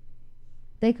beginning,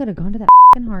 they could have gone to that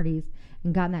Hardee's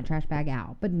and gotten that trash bag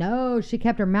out. But no, she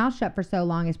kept her mouth shut for so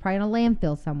long. It's probably in a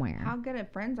landfill somewhere. How good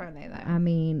at friends are they, though? I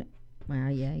mean, well,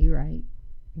 yeah, you're right.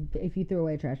 If you threw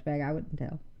away a trash bag, I wouldn't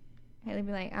tell. Haley'd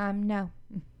be like, no.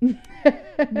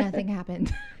 Nothing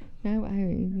happened.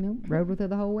 No, rode with her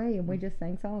the whole way, and we just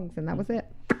sang songs, and that was it.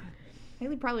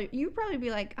 Haley you'd probably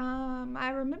be like,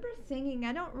 I remember singing.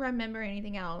 I don't remember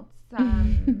anything else. I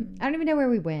don't even know where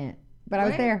we went, but I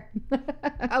was What? there.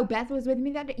 Oh, Beth was with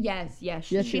me that day? Yes. Yes,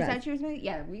 She she was. said she was with me?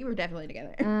 Yeah, we were definitely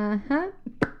together. Uh-huh.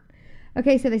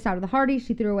 Okay, so they stopped at the Hardee's.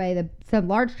 She threw away some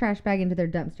large trash bag into their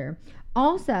dumpster.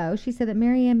 Also, she said that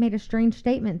Marianne made a strange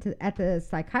statement at the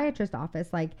psychiatrist's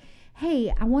office, like,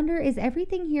 hey, I wonder, is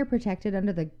everything here protected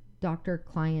under the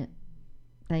doctor-client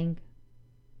thing?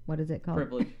 What is it called?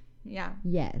 Privilege. Yeah.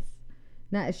 Yes.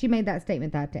 Now, she made that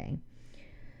statement that day.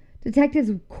 Detectives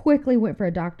quickly went to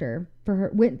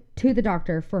the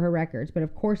doctor for her records, but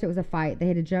of course it was a fight. They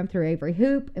had to jump through every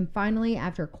hoop, and finally,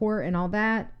 after court and all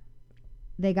that,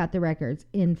 they got the records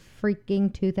in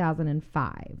freaking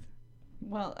 2005.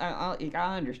 Well, I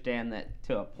understand that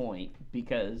to a point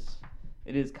because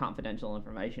it is confidential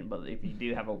information, but if you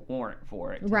do have a warrant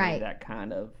for it, to me, Right. that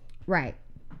kind of Right.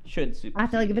 should supersede I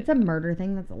feel like if it's a murder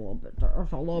thing, that's a little bit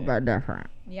different.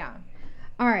 Yeah.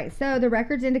 All right, so the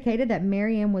records indicated that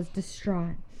Marianne was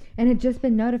distraught and had just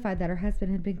been notified that her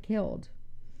husband had been killed.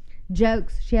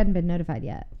 Jokes, she hadn't been notified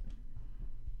yet.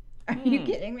 Are you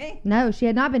kidding me? No, she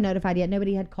had not been notified yet.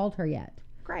 Nobody had called her yet.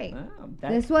 Great. Oh,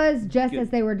 This was just good. as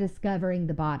they were discovering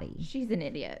the body. She's an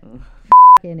idiot.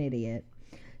 An idiot.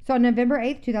 So on November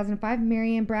 8th, 2005,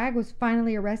 Marianne Bragg was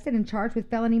finally arrested and charged with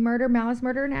felony murder, malice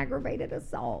murder, and aggravated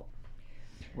assault.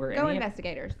 Were Go any of-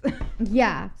 investigators.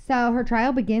 Yeah, so her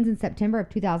trial begins in September of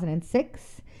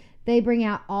 2006. They bring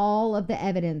out all of the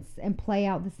evidence and play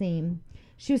out the scene.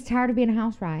 She was tired of being a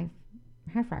housewife.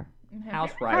 A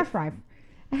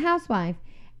housewife.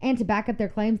 And to back up their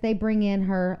claims, they bring in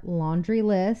her laundry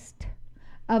list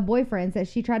of boyfriends that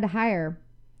she tried to hire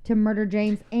to murder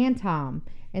James and Tom.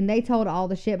 And they told all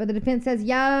the shit, but the defense says,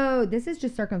 yo, this is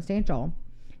just circumstantial.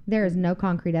 There is no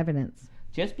concrete evidence.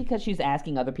 Just because she's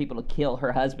asking other people to kill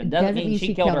her husband doesn't mean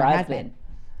she killed killed her husband.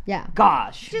 Yeah.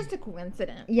 Gosh. It's just a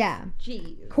coincidence. Yeah.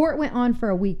 Jeez. Court went on for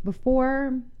a week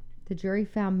before the jury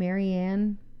found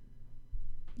Marianne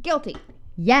Guilty.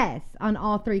 yes on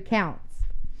all 3 counts.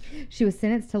 She was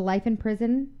sentenced to life in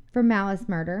prison for malice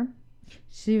murder.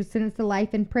 She was sentenced to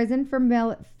life in prison for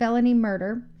felony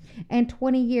murder and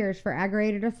 20 years for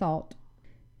aggravated assault.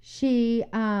 She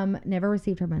never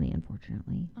received her money,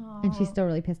 unfortunately. And she's still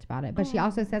really pissed about it. But she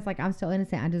also says, like, I'm still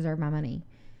innocent. I deserve my money.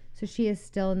 So she is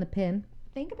still in the pen.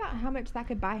 Think about how much that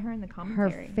could buy her in the Her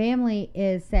commentary. family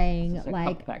is saying, It's a like,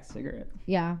 couple packs of cigarettes.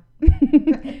 yeah.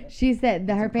 She said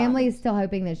that her family is still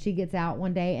hoping that she gets out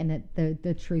one day and that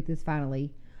the truth is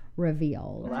finally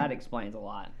revealed. Well, that explains a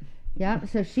lot. Yep.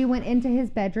 So she went into his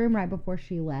bedroom right before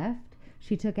she left.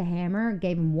 She took a hammer,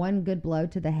 gave him one good blow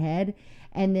to the head,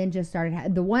 and then just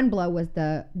started. The one blow was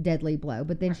the deadly blow,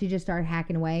 but then she just started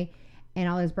hacking away, and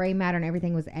all his brain matter and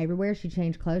everything was everywhere. She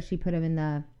changed clothes. She put him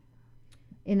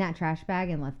in that trash bag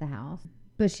and left the house.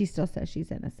 But she still says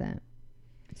she's innocent,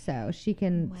 so she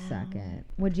can suck it.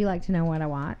 Would you like to know what I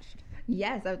watched?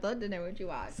 Yes, I would love to know what you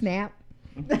watched. Snap.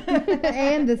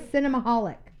 and the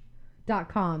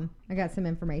cinemaholic.com. I got some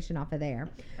information off of there.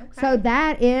 Okay. So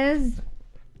that is,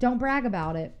 don't brag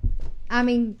about it. I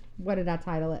mean, what did I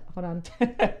title it? Hold on.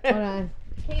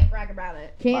 Can't brag about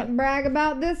it. Can't brag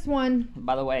about this one.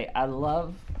 By the way, I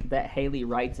love that Haley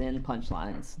writes in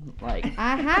punchlines. Like,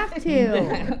 I have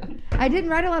to. I didn't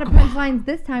write a lot of punchlines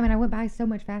this time, and I went by so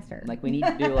much faster. like we need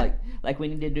to do like we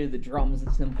need to do the drums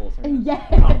and cymbals. Yeah,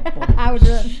 I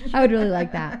would really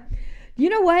like that. You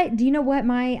know what? Do you know what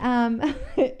my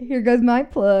here goes my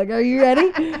plug. Are you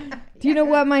ready? Do you know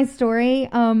what my story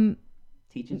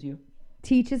Teaches you.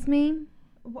 teaches me?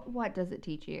 What does it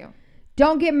teach you?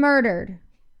 Don't get murdered.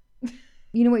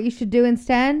 You know what you should do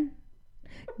instead?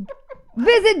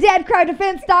 Visit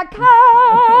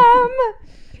deadcrowdefense.com.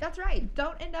 That's right.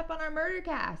 Don't end up on our murder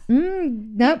cast.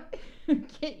 Nope.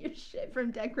 Get your shit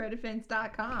from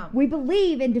deadcrowdefense.com. We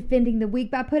believe in defending the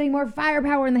weak by putting more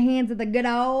firepower in the hands of the good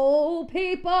old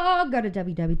people. Go to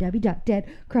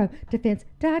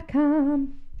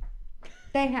www.deadcrowdefense.com.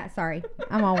 Sorry,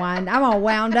 I'm all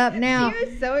wound up now. She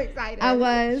was so excited. I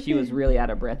was. She was really out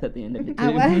of breath at the end of it too. I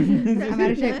was. I'm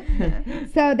out of shape.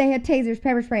 So they had tasers,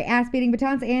 pepper spray, ass beating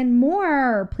batons, and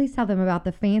more. Please tell them about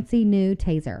the fancy new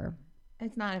taser.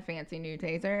 It's not a fancy new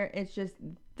taser. It's just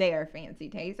their fancy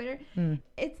taser.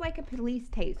 It's like a police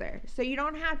taser. So you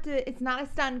don't have to, it's not a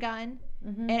stun gun.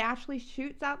 It actually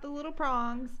shoots out the little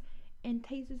prongs and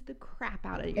tases the crap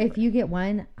out of you. If you get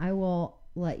one, I will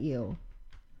let you.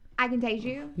 I can tase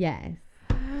you? Yes.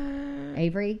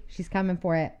 Avery, she's coming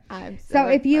for it. I'm So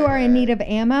if you are in need of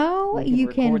ammo, We you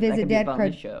can record- that visit be a Dead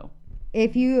bonus Crow. show.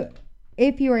 If you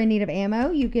are in need of ammo,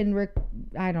 you can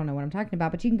I don't know what I'm talking about,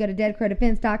 but you can go to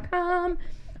deadcrowdefense.com.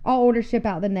 All orders ship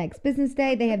out the next business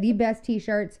day. They have the best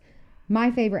t-shirts. My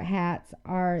favorite hats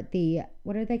are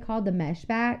what are they called? The mesh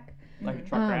back. Like a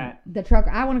trucker hat. The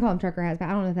trucker. I want to call them trucker hats, but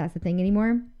I don't know if that's the thing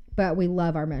anymore. But we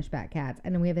love our mesh back hats,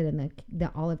 and then we have it in the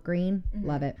olive green.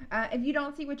 Love it. If you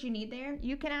don't see what you need there,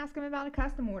 you can ask them about a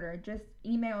custom order. Just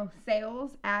email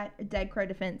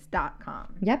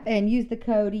sales@deadcrowdefense.com. Yep, and use the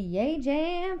code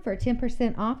YAYJAM for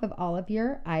 10% off of all of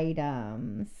your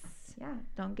items. Yeah,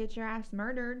 don't get your ass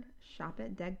murdered. Shop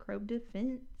at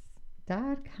deadcrowdefense.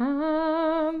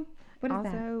 .com. What is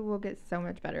Also, that? we'll get so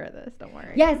much better at this. Don't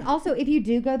worry. Yes, also, if you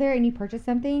do go there and you purchase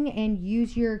something and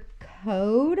use your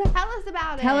code, Tell us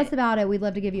about it. tell us about it. We'd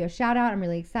love to give you a shout out. I'm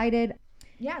really excited.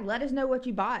 Yeah, let us know what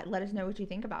you bought. Let us know what you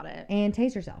think about it. And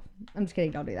taste yourself. I'm just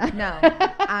kidding. Don't do that. No,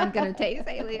 I'm going to taste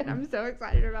Alien. I'm so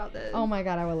excited about this. Oh my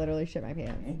God, I will literally shit my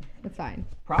pants. It's fine.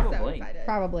 so Probably. excited.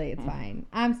 Probably it's fine.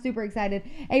 I'm super excited.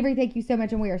 Avery, thank you so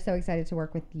much. And we are so excited to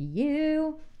work with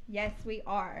you. Yes, we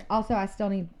are. Also, I still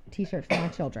need t-shirts for my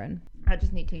children. I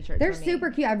just need t-shirts. They're for me. super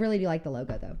cute. I really do like the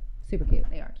logo though. Super cute.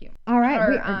 They are cute. All right.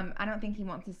 Or, I don't think he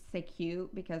wants to say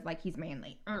cute because, like, he's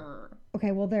manly.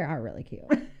 Okay, well, they are really cute.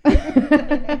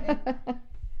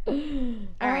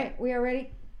 All right, we are ready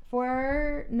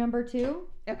for number 2.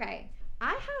 Okay.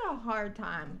 I had a hard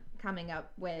time coming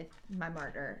up with my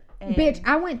murder. And Bitch,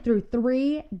 I went through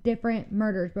 3 different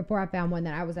murders before I found one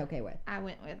that I was okay with. I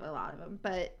went with a lot of them.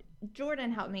 But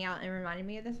Jordan helped me out and reminded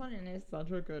me of this one, and it's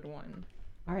such a good one.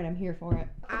 All right, I'm here for it.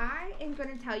 I am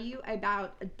going to tell you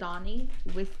about Donnie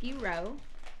Whiskey Row.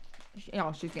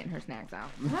 Oh, she's getting her snacks out.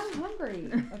 I'm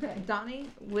hungry. Okay. Donnie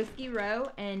Whiskey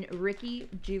Row and Ricky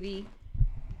Juvie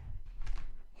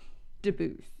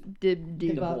DeBose.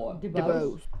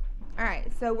 DeBose. All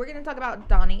right, so we're going to talk about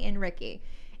Donnie and Ricky.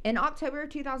 In October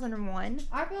 2001,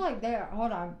 I feel like they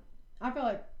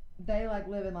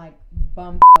live in like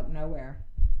bum nowhere.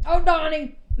 Oh,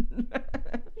 Donnie.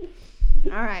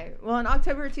 all right, well, in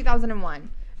October 2001,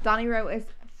 Donnie Rowe is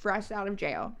fresh out of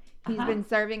jail. He's been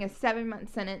serving a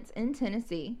 7-month sentence in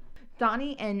Tennessee.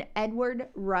 Donnie and Edward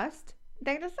Rust,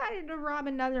 they decided to rob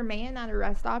another man at a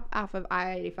rest stop off of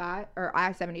I-85 or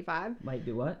I-75. Wait,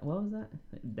 do what? What was that?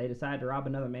 They decided to rob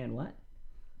another man. What?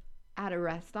 At a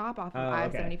rest stop off of Oh,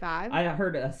 okay. I-75. I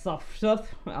heard a soft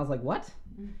stuff. I was like, what?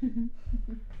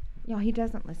 Y'all, he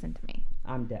doesn't listen to me.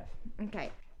 I'm deaf. Okay.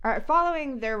 All right,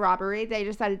 following their robbery, they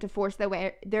decided to force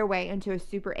their way into a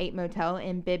Super 8 motel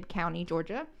in Bibb County,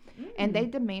 Georgia, and they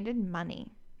demanded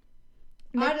money.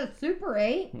 Out of Super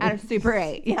 8? At a Super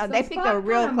 8. Yeah, they picked a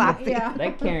real classy. Yeah.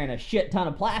 They carrying a shit ton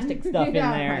of plastic stuff in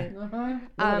there. Uh-huh.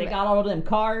 They got all of them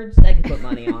cards. They can put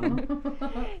money on them.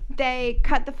 They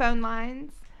cut the phone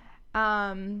lines.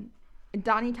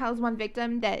 Donnie tells one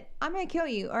victim that I'm going to kill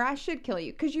you, or I should kill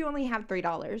you, because you only have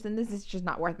 $3, and this is just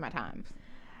not worth my time.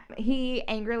 He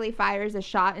angrily fires a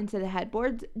shot into the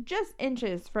headboards just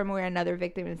inches from where another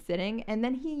victim is sitting, and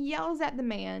then he yells at the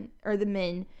men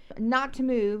not to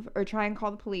move or try and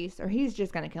call the police, or he's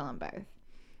just going to kill them both.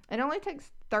 It only takes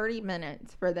 30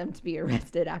 minutes for them to be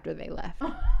arrested after they left.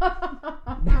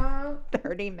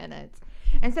 30 minutes.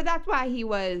 And so that's why he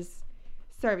was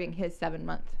serving his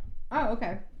 7-month Oh,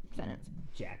 okay. sentence.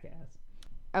 Jackass.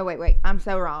 Oh, wait. I'm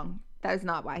so wrong. That is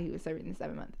not why he was serving the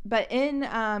 7 months. But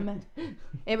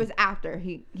it was after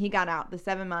he got out. The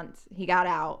 7 months, he got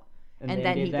out. And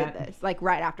then he did this. Like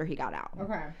right after he got out.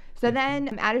 Okay. So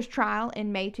then at his trial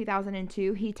in May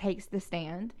 2002, he takes the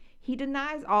stand. He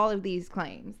denies all of these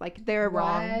claims. Like, they're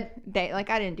wrong. I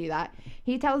didn't do that.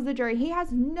 He tells the jury he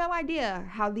has no idea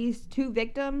how these 2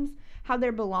 victims, how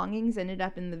their belongings ended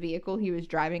up in the vehicle he was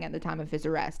driving at the time of his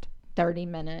arrest. 30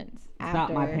 minutes after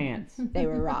Not my pants. they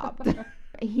were robbed.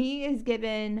 He is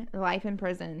given life in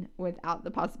prison without the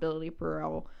possibility of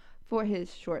parole for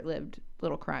his short-lived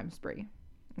little crime spree.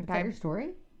 Is that your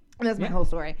story? That's my whole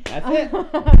story. That's it.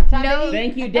 No.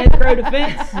 Thank you, Dead Crow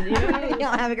Defense.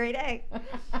 Y'all have a great day.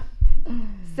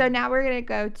 So now we're going to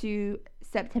go to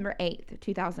September 8th,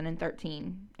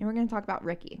 2013. And we're going to talk about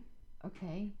Ricky.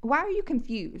 Okay. Why are you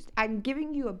confused? I'm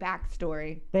giving you a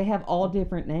backstory. They have all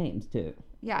different names, too.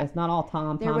 Yeah. It's not all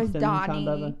Tom There was Thompson. Tom Donnie,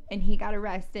 Bubba. and he got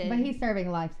arrested. But he's serving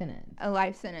a life sentence. A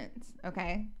life sentence,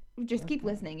 okay? Just keep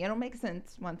listening. It'll make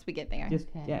sense once we get there. Just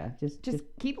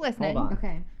Keep listening. hold on.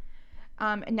 Okay.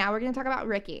 And now we're going to talk about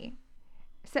Ricky.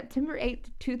 September 8th,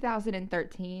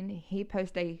 2013, he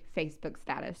posted a Facebook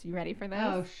status. You ready for this?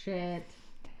 Oh, shit.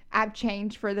 I've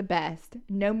changed for the best.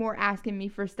 No more asking me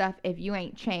for stuff if you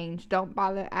ain't changed. Don't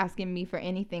bother asking me for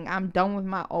anything. I'm done with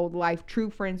my old life. True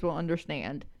friends will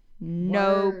understand.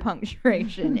 No Word.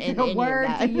 punctuation in any Word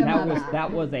of to that. your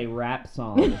That was a rap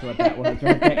song. Is what that was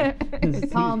right there. He's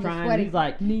Palms are trying. sweaty. He's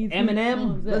like Knees and Eminem.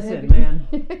 palms are Listen,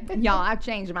 heavy. man. Y'all, I've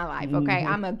changed my life, okay? Mhm.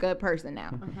 I'm a good person now.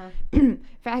 Uh-huh.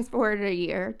 Fast forward a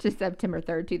year to September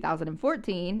 3rd,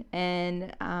 2014, and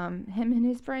him and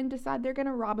his friend decide they're going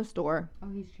to rob a store. Oh,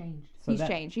 he's changed. So He's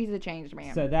changed. He's a changed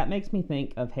man. So that makes me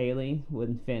think of Haley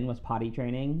when Finn was potty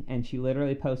training, and she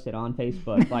literally posted on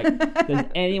Facebook, like, does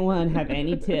anyone have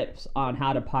any tips on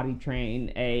how to potty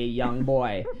train a young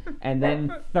boy? And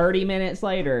then 30 minutes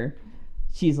later,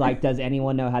 she's like, does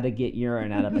anyone know how to get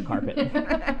urine out of the carpet?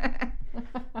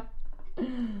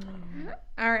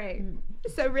 All right.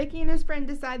 So Ricky and his friend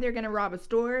decide they're going to rob a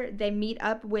store. They meet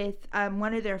up with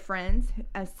one of their friends,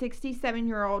 a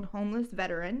 67-year-old homeless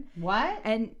veteran. What?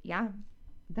 And, yeah.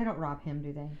 They don't rob him,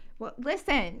 do they? Well,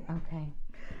 listen. Okay.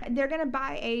 They're going to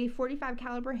buy a .45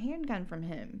 caliber handgun from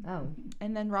him Oh.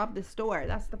 and then rob the store.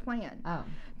 That's the plan. Oh.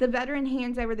 The veteran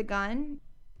hands over the gun,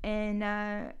 and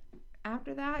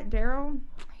after that, Daryl,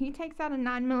 he takes out a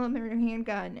 9mm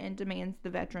handgun and demands the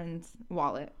veteran's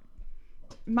wallet.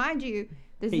 Mind you,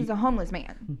 this is a homeless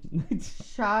man.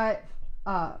 Shut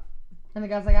up. And the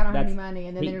guy's like, I don't have any That's- money.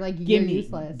 And then they're like, give you're me,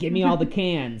 useless. give me all the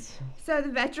cans. So the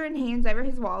veteran hands over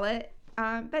his wallet,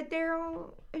 but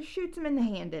Daryl shoots him in the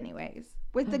hand anyways,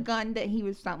 with the gun that he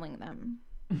was selling them.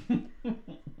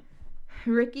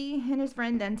 Ricky and his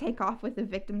friend then take off with the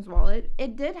victim's wallet.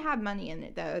 It did have money in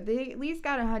it, though. They at least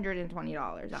got $120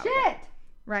 out of it. Shit!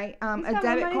 Right? He's A got more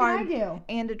debit money card than I do.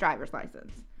 and a driver's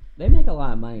license. They make a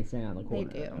lot of money staying on the corner.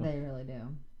 They do. though. They really do.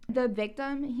 The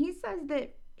victim, he says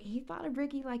that he thought of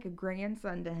Ricky like a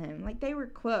grandson to him. Like, they were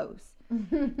close.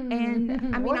 And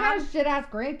I mean, what kind of shit ass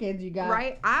grandkids you got?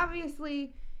 Right?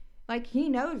 Obviously, like, he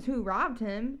knows who robbed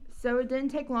him, so it didn't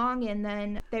take long, and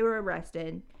then they were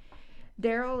arrested.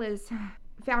 Daryl is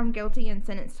found guilty and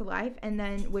sentenced to life, and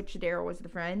then, which Daryl was the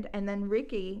friend, and then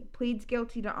Ricky pleads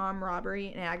guilty to armed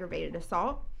robbery and aggravated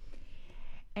assault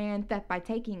and theft by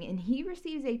taking, and he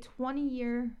receives a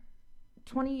 20-year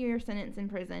sentence in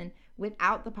prison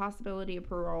without the possibility of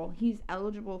parole. He's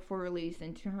eligible for release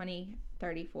in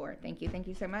 2034. Thank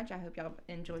you so much. I hope y'all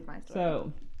enjoyed my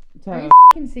story. So Are you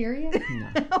f***ing serious? no.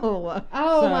 Oh,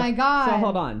 Oh So- my god. So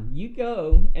hold on. You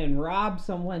go and rob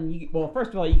someone. Well,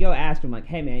 first of all, you go ask them like,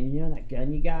 "Hey man, you know that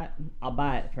gun you got? I'll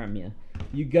buy it from you."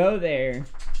 You go there,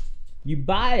 you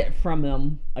buy it from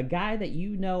them, a guy that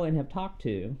you know and have talked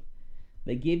to.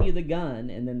 They give you the gun,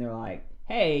 and then they're like,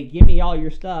 "Hey, give me all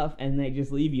your stuff," and they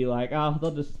just leave you like, "Oh,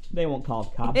 they won't call the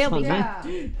cops They'll on be me."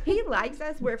 Yeah. he likes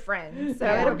us. We're friends, so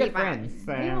Yeah, it'll we're be good fine. friends. We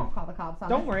So. won't call the cops on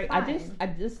Don't us. worry. It's I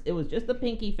fine. just, it was just a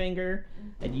pinky finger,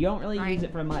 and you don't really Right. use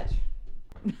it for much.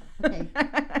 Okay.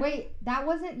 Wait, that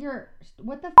wasn't your.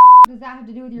 What the f does that have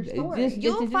to do with your story?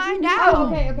 You'll find Oh,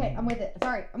 out. okay. I'm with it.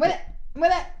 Sorry. I'm with it.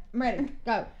 I'm ready.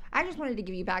 Go. I just wanted to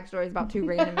give you backstories about two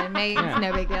random inmates. Yeah.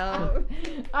 No big deal.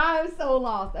 I'm so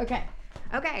lost. Okay.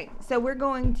 Okay, so we're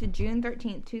going to June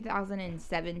 13th,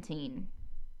 2017.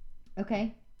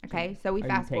 Okay. Okay, so we Are you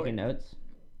fast taking forward. notes?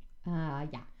 Yeah.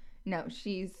 No,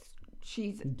 she's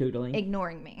she's Doodling.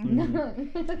 ignoring me.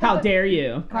 How dare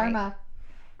you? Karma.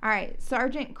 All right.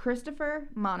 Sergeant Christopher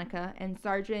Monica and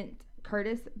Sergeant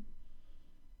Curtis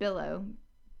Billow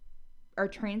are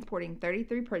transporting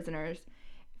 33 prisoners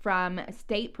from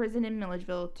State Prison in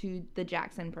Milledgeville to the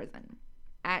Jackson Prison.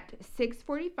 At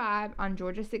 6:45 on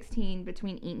Georgia 16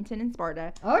 between Eatonton and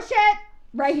Sparta. Oh, shit.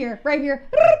 Right here.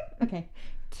 Okay.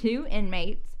 2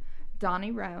 inmates,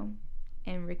 Donnie Rowe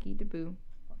and Ricky DeBoo.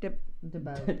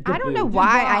 DeBow. I don't know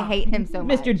why I hate him so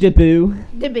much. Mr.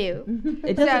 DeBoo. DeBoo.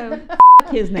 It So, doesn't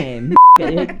his name.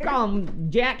 Call him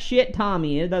Jack Shit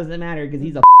Tommy. It doesn't matter because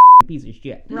he's a piece of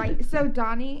shit. right. So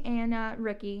Donnie and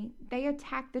Ricky, they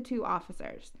attack the 2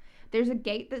 officers. There's a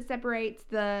gate that separates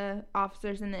the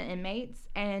officers and the inmates,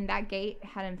 and that gate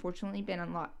had unfortunately been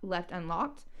left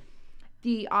unlocked.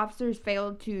 The officers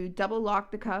failed to double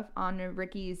lock the cuff on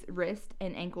Ricky's wrist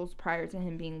and ankles prior to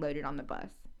him being loaded on the bus.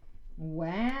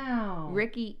 Wow.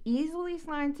 Ricky easily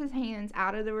slides his hands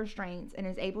out of the restraints and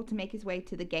is able to make his way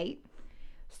to the gate.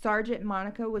 Sergeant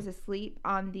Monica was asleep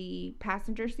on the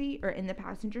passenger seat or in the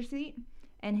passenger seat,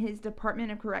 and his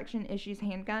Department of Correction issues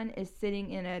handgun is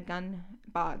sitting in a gun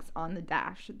box on the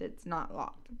dash that's not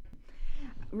locked.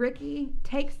 Ricky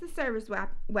takes the service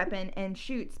weapon and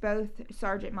shoots both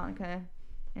Sergeant Monica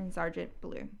and Sergeant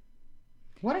Blue.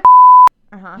 What a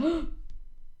Uh-huh.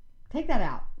 Take that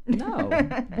out. No.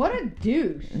 What a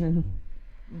douche.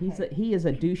 He is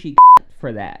a douchey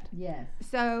for that. Yes.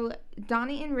 So,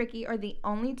 Donnie and Ricky are the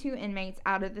only 2 inmates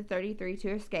out of the 33 to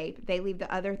escape. They leave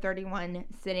the other 31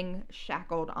 sitting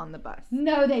shackled on the bus.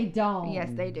 No, they don't. Yes,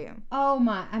 they do. Oh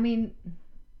my. I mean,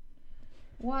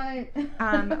 what?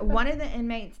 One of the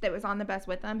inmates that was on the bus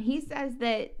with them, he says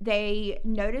that they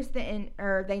noticed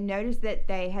that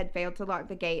they had failed to lock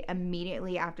the gate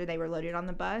immediately after they were loaded on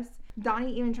the bus.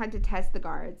 Donnie even tried to test the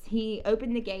guards. He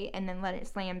opened the gate and then let it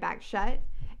slam back shut.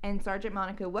 And Sergeant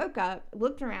Monica woke up,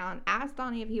 looked around, asked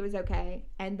Donnie if he was okay,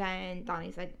 and then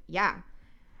Donnie said, yeah.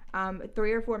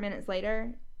 3 or 4 minutes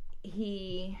later,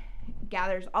 he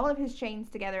gathers all of his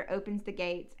chains together, opens the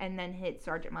gates, and then hits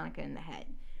Sergeant Monica in the head.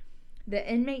 The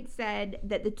inmate said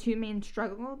that the 2 men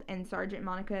struggled, and Sergeant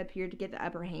Monica appeared to get the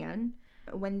upper hand.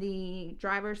 When the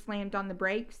driver slammed on the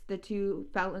brakes, the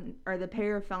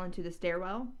pair fell into the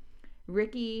stairwell.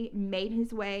 Ricky made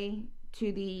his way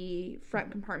to the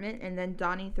front compartment, and then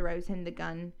Donnie throws him the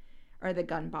gun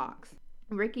box.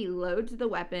 Ricky loads the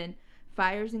weapon,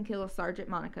 fires and kills Sergeant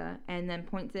Monica, and then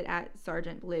points it at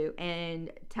Sergeant Blue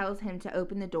and tells him to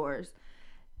open the doors.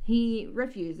 He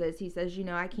refuses. He says,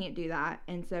 I can't do that.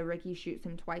 And so Ricky shoots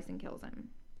him twice and kills him.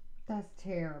 That's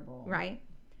terrible. Right?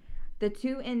 The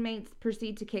 2 inmates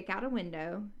proceed to kick out a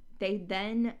window. They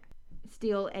then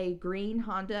steal a green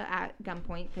Honda at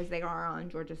gunpoint because they are on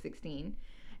Georgia 16.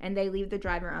 And they leave the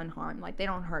driver unharmed. Like, they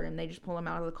don't hurt him. They just pull him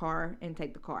out of the car and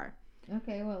take the car.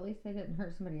 Okay, well, at least they didn't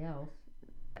hurt somebody else.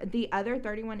 The other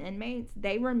 31 inmates,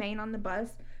 they remain on the bus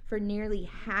for nearly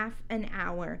half an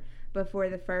hour before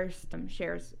the first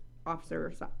sheriff's officer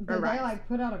arrives. Did they,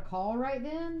 put out a call right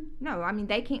then? No, I mean,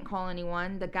 they can't call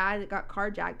anyone. The guy that got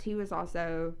carjacked, he was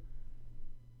also,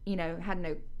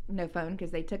 had no phone because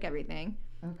they took everything.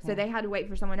 Okay. So they had to wait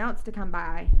for someone else to come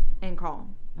by and call.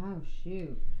 Oh,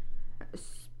 shoot.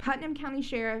 Putnam County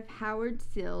Sheriff Howard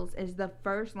Sills is the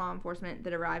first law enforcement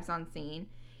that arrives on scene.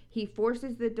 He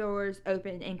forces the doors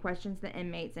open and questions the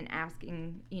inmates and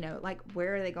asking,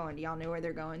 where are they going? Do y'all know where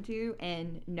they're going to?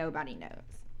 And nobody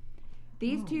knows.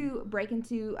 These 2 break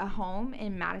into a home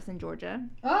in Madison, Georgia.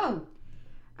 Oh!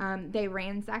 They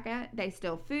ransack it. They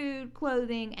steal food,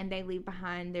 clothing, and they leave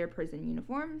behind their prison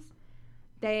uniforms.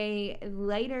 They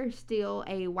later steal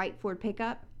a white Ford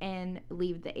pickup and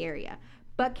leave the area.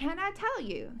 But can I tell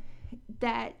you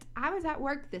that I was at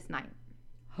work this night?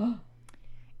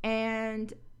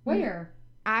 And where?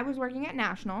 I was working at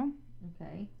National.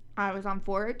 Okay. I was on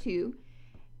 402,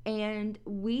 and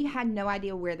we had no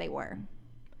idea where they were.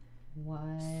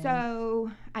 What?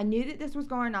 So I knew that this was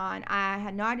going on. I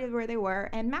had no idea where they were,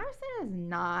 and Madison is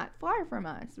not far from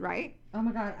us, right? Oh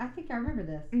my God, I think I remember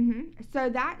this. Mm-hmm. So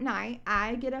that night,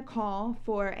 I get a call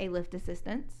for a lift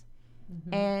assistance.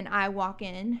 Mm-hmm. And I walk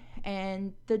in,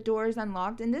 and the door is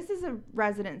unlocked. And this is a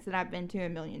residence that I've been to a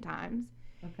million times.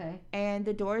 Okay. And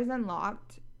the door is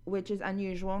unlocked, which is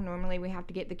unusual. Normally, we have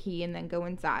to get the key and then go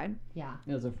inside. Yeah.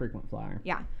 It was a frequent flyer.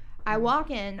 Yeah. I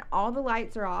walk in, all the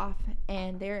lights are off,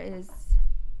 and there is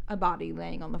a body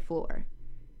laying on the floor.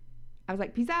 I was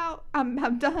like, peace out.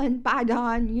 I'm done. Bye,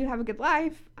 Dawn. You have a good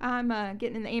life. I'm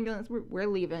getting in the ambulance. We're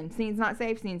leaving. Scene's not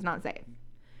safe. Scene's not safe.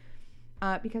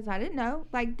 Because I didn't know.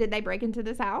 Did they break into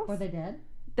this house? Were they dead?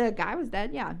 The guy was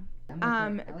dead, yeah.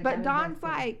 But Dawn's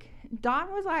like,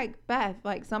 Don was like, Beth,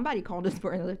 like, somebody called us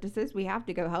for ellipticis. We have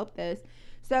to go help this.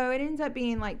 So it ends up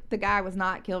being like the guy was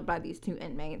not killed by these 2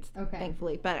 inmates,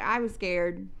 thankfully. But I was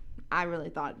scared. I really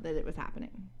thought that it was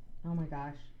happening. Oh my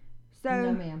gosh. So,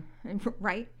 No, ma'am.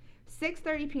 Right?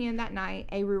 6:30 p.m. that night,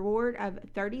 a reward of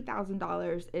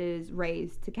 $30,000 is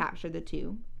raised to capture the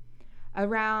 2.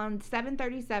 Around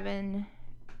 7:37,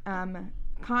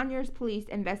 Conyers police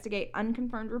investigate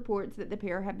unconfirmed reports that the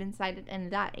pair have been sighted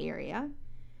in that area.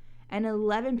 And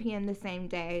 11 p.m. the same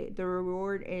day, the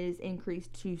reward is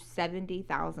increased to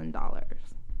 $70,000.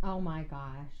 Oh my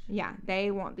gosh. Yeah, they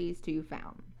want these 2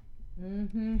 found.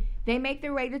 Mm-hmm. They make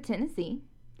their way to Tennessee.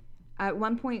 At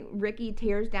one point, Ricky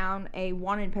tears down a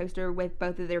wanted poster with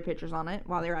both of their pictures on it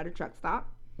while they're at a truck stop.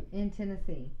 In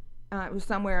Tennessee. It was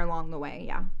somewhere along the way,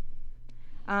 yeah.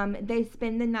 They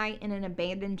spend the night in an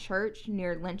abandoned church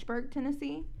near Lynchburg,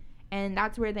 Tennessee. And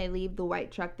that's where they leave the white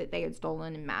truck that they had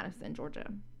stolen in Madison, Georgia.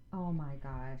 Oh my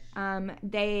gosh.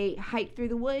 They hike through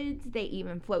the woods. They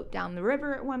even float down the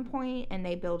river at one point, and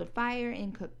they build a fire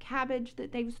and cook cabbage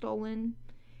that they've stolen.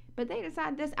 But they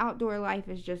decide this outdoor life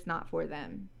is just not for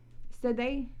them. So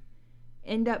they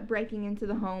end up breaking into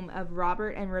the home of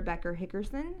Robert and Rebecca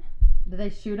Hickerson. Did they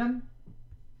shoot him?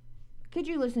 Could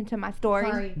you listen to my story?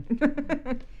 Sorry.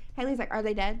 Haley's like, are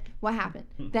they dead? What happened?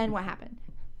 Then what happened?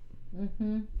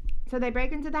 Mm-hmm. So they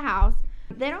break into the house.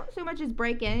 They don't so much as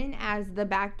break in as the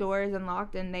back door is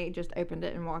unlocked and they just opened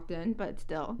it and walked in, but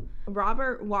still.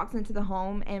 Robert walks into the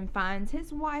home and finds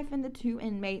his wife and the 2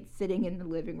 inmates sitting in the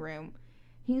living room.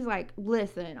 He's like,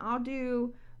 listen, I'll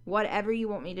do whatever you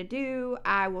want me to do.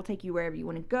 I will take you wherever you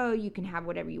want to go. You can have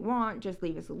whatever you want. Just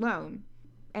leave us alone.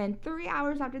 And 3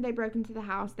 hours after they broke into the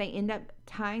house, they end up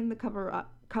tying the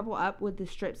couple up with the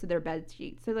strips of their bed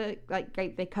sheets. So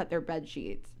they cut their bed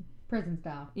sheets. Prison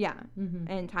style. Yeah,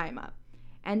 and tie them up.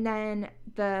 And then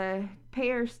the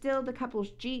pair steal the couple's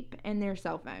Jeep and their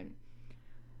cell phone.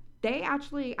 They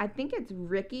actually, I think it's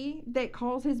Ricky that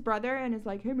calls his brother and is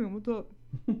like, hey man, what's up?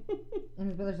 And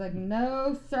his brother's like,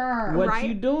 no, sir. What Right?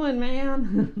 you doing,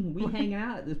 man? We hanging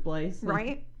out at this place.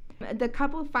 Right? The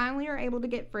couple finally are able to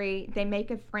get free. They make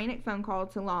a frantic phone call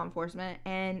to law enforcement.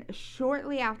 And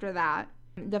shortly after that,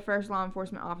 the first law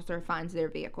enforcement officer finds their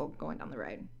vehicle going down the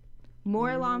road.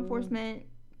 More law enforcement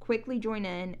quickly join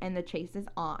in, and the chase is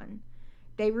on.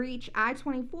 They reach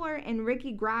I-24, and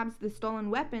Ricky grabs the stolen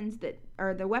weapons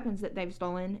the weapons that they've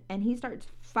stolen, and he starts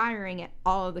firing at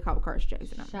all of the cop cars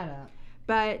chasing them. Shut up.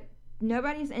 But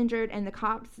nobody's injured, and the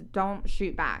cops don't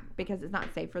shoot back because it's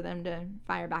not safe for them to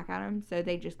fire back at them, so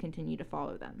they just continue to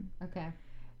follow them. Okay.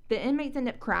 The inmates end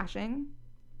up crashing.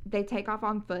 They take off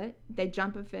on foot. They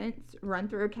jump a fence, run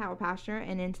through a cow pasture,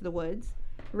 and into the woods.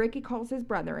 Ricky calls his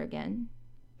brother again.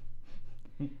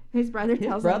 His brother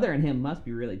tells His brother and him must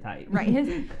be really tight. Right.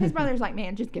 His brother's like,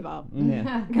 man, just give up.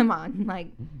 Yeah. Come on.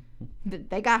 Like,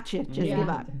 they got you. Just Yeah. give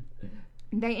up.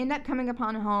 They end up coming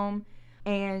upon a home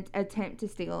and attempt to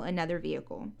steal another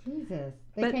vehicle. Jesus.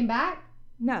 They But- came back?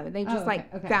 No, they just, okay.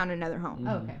 found another home.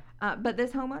 Oh, okay. But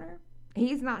this homeowner,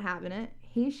 he's not having it.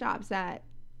 He shops at...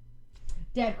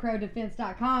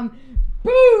 DeadCrowDefense.com.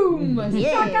 Boom!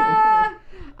 Yeah.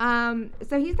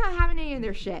 So he's not having any of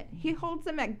their shit. He holds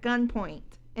them at gunpoint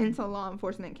until law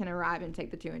enforcement can arrive and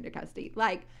take the 2 into custody.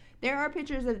 Like, there are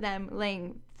pictures of them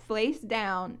laying face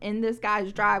down in this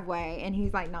guy's driveway, and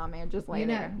he's like, nah, man, just lay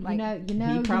there. Like, you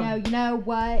know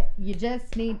what? You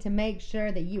just need to make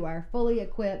sure that you are fully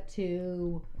equipped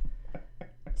to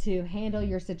handle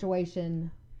your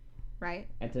situation. right?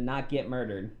 And to not get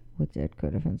murdered. With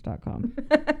DeadCrowDefense.com.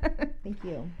 Thank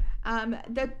you.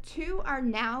 The 2 are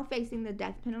now facing the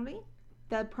death penalty.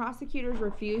 The prosecutors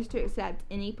refuse to accept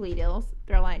any plea deals.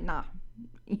 They're like, nah.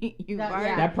 You That- are.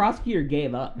 yeah. That prosecutor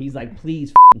gave up. He's like,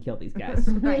 please kill these guys.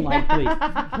 Right. Like, please.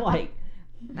 Like,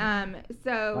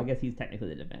 So I guess he's technically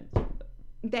the defense.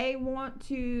 they want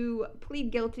to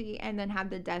plead guilty and then have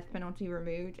the death penalty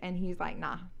removed, and he's like,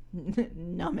 nah.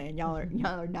 No, man, y'all are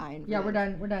dying. Yeah, we're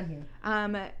done. We're done here.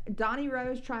 Donnie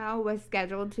Rowe's trial was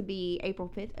scheduled to be April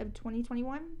 5th of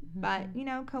 2021, but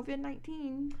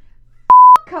COVID-19,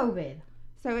 COVID.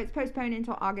 so it's postponed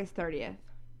until August 30th.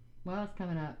 Well, it's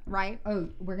coming up. Right? Oh,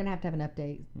 we're gonna have an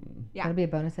update. Yeah. That'll be a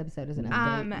bonus episode as an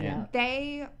update. Yeah.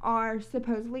 They are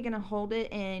supposedly going to hold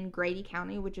it in Grady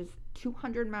County, which is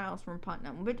 200 miles from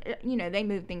Putnam. Which, they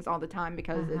move things all the time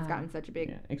because it's gotten such a big...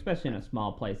 Yeah, especially in a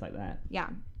small place like that. Yeah.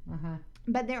 Uh-huh.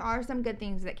 But there are some good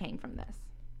things that came from this.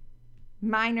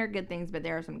 Minor good things, but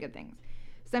there are some good things.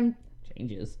 Some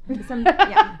Changes. some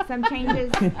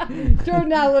changes. Jordan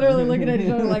now literally looking at each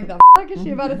other like, the fuck is she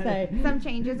about to say? Some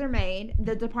changes are made.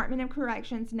 The Department of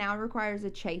Corrections now requires a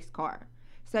chase car.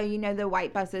 So you know the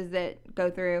white buses that go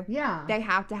through? Yeah. They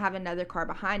have to have another car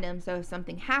behind them. So if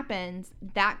something happens,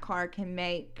 that car can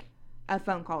make a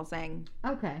phone call saying,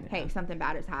 Okay. hey, something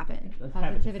bad has happened. Let's have a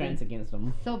Positivity. defense against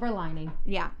them. Silver lining.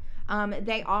 Yeah.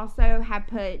 They also have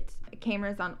put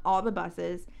cameras on all the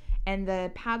buses, and the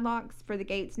padlocks for the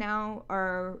gates now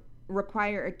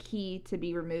require a key to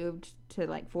be removed to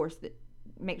like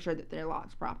make sure that they're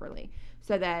locked properly,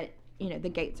 so that the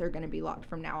gates are going to be locked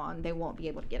from now on. They won't be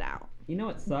able to get out. You know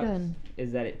what sucks Good.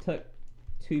 is that it took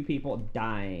 2 people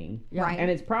dying, Yeah. Right. and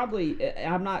it's probably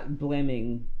I'm not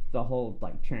blaming the whole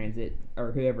like transit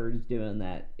or whoever's doing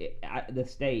that, the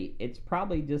state. It's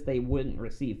probably just they wouldn't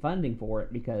receive funding for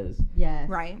it because Yes.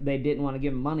 Right. they didn't want to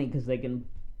give them money because they can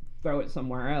throw it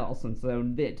somewhere else, and so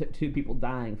it took 2 people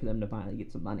dying for them to finally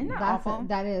get some money. Isn't that That's awful?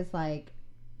 that is like,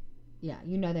 yeah,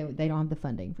 they don't have the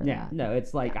funding for Yeah, that. no,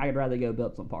 it's like I'd rather go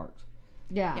build some parks.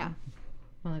 Yeah. Yeah.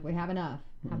 I'm like, we have enough.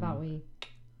 How about we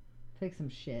fix some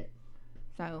shit?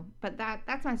 So, but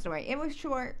that's my story. It was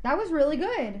short, That was really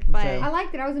good. but So- I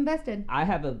liked it. I was invested. I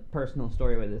have a personal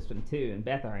story with this one too, and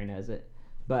Beth already knows it.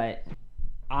 But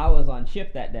I was on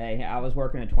shift that day. I was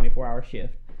working a 24-hour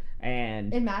shift,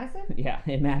 and In Madison? yeah,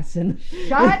 in Madison.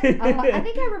 Shut up. I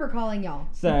think I remember calling y'all.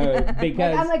 So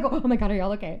because I'm like, oh my God, are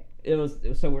y'all okay?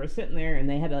 so we were sitting there, and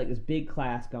they had like this big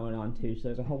class going on too. So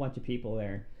there's a whole bunch of people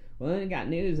there. Well, then I got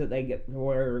news that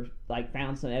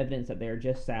found some evidence that they're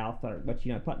just south, but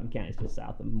Putnam County is just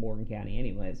south of Morgan County,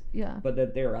 anyways. Yeah. But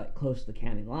that they're like close to the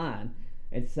county line.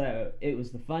 And so it was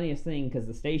the funniest thing because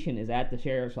the station is at the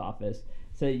sheriff's office.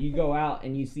 So you go out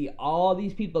and you see all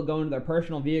these people going to their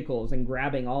personal vehicles and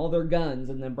grabbing all their guns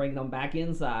and then bringing them back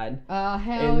inside. Hell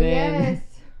And then- yes.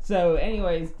 So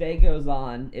anyways, day goes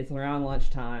on. It's around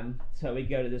lunchtime. So we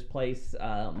go to this place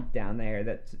down there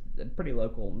that's a pretty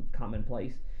local, common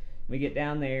place. We get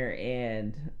down there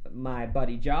and my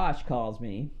buddy Josh calls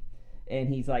me and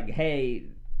he's like, hey,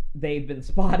 they've been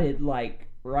spotted like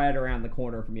right around the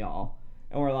corner from y'all.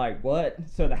 And we're like, what?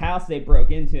 So the house they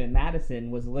broke into in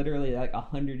Madison was literally like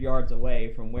 100 yards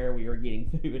away from where we were getting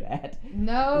food at.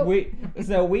 No.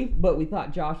 But we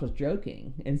thought Josh was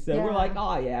joking. And so we're Yeah. like,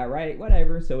 oh yeah, right,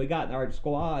 whatever. So we got in our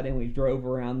squad and we drove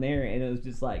around there and it was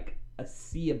just like a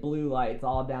sea of blue lights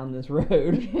all down this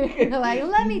road. Like,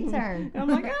 let me turn. And I'm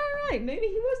like, all right, maybe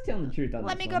he was telling the truth on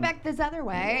let this me go one. back this other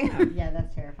way. Yeah,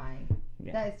 that's terrifying.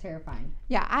 Yeah. That is terrifying.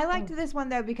 Yeah, I liked this one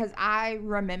though because I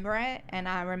remember it, and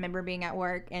I remember being at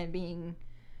work and being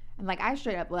like, I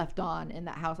straight up left on in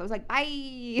that house. I was like,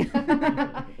 bye.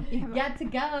 Got to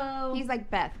go. He's like,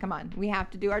 Beth, come on, we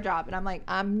have to do our job, and I'm like,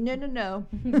 no, no,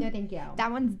 thank you.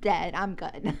 that one's dead. I'm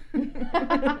good.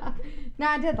 No,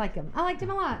 I did like him. I liked him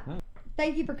a lot.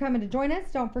 Thank you for coming to join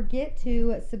us. Don't forget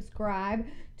to subscribe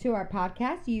to our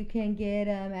podcast. You can get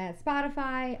them at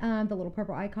Spotify, the little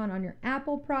purple icon on your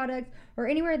Apple products, or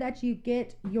anywhere that you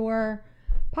get your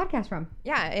podcast from.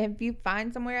 Yeah, if you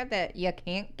find somewhere that you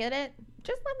can't get it,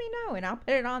 just let me know, and I'll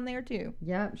put it on there too.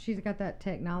 Yep, she's got that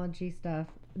technology stuff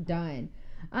done.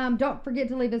 Don't forget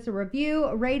to leave us a review,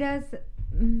 rate us.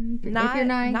 If you're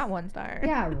nice. Not 1 star.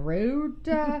 Yeah, rude.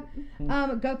 Go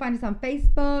find us on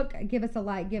Facebook. Give us a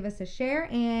like, give us a share.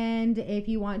 And if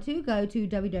you want to, go to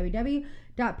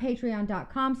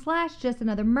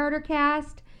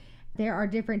www.patreon.com/justanothermurdercast. There are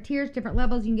different tiers, different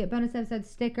levels. You can get bonus episodes,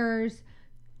 stickers,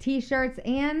 t-shirts,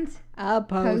 and A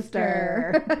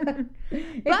poster.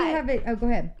 If you have it, go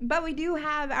ahead. But we do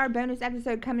have our bonus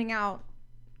episode coming out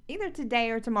either today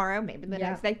or tomorrow, maybe the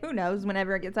next day. Who knows,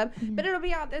 whenever it gets up. But it'll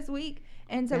be out this week.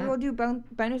 And so we'll do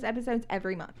bonus episodes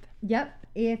every month. Yep.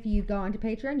 If you go onto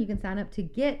Patreon, you can sign up to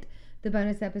get the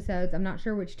bonus episodes. I'm not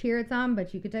sure which tier it's on,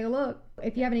 but you could take a look.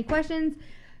 If you have any questions,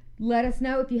 let us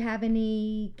know. If you have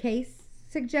any case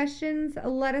suggestions,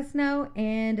 let us know.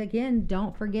 And again,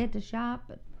 don't forget to shop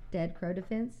at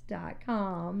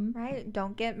deadcrowdefense.com. Right?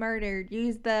 Don't get murdered.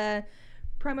 Use the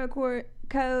promo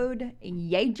code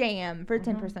YAYJAM for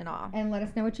 10% off. And let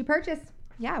us know what you purchase.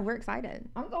 Yeah, we're excited.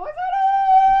 I'm so excited!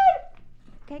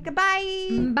 Okay,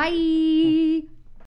 goodbye. Bye.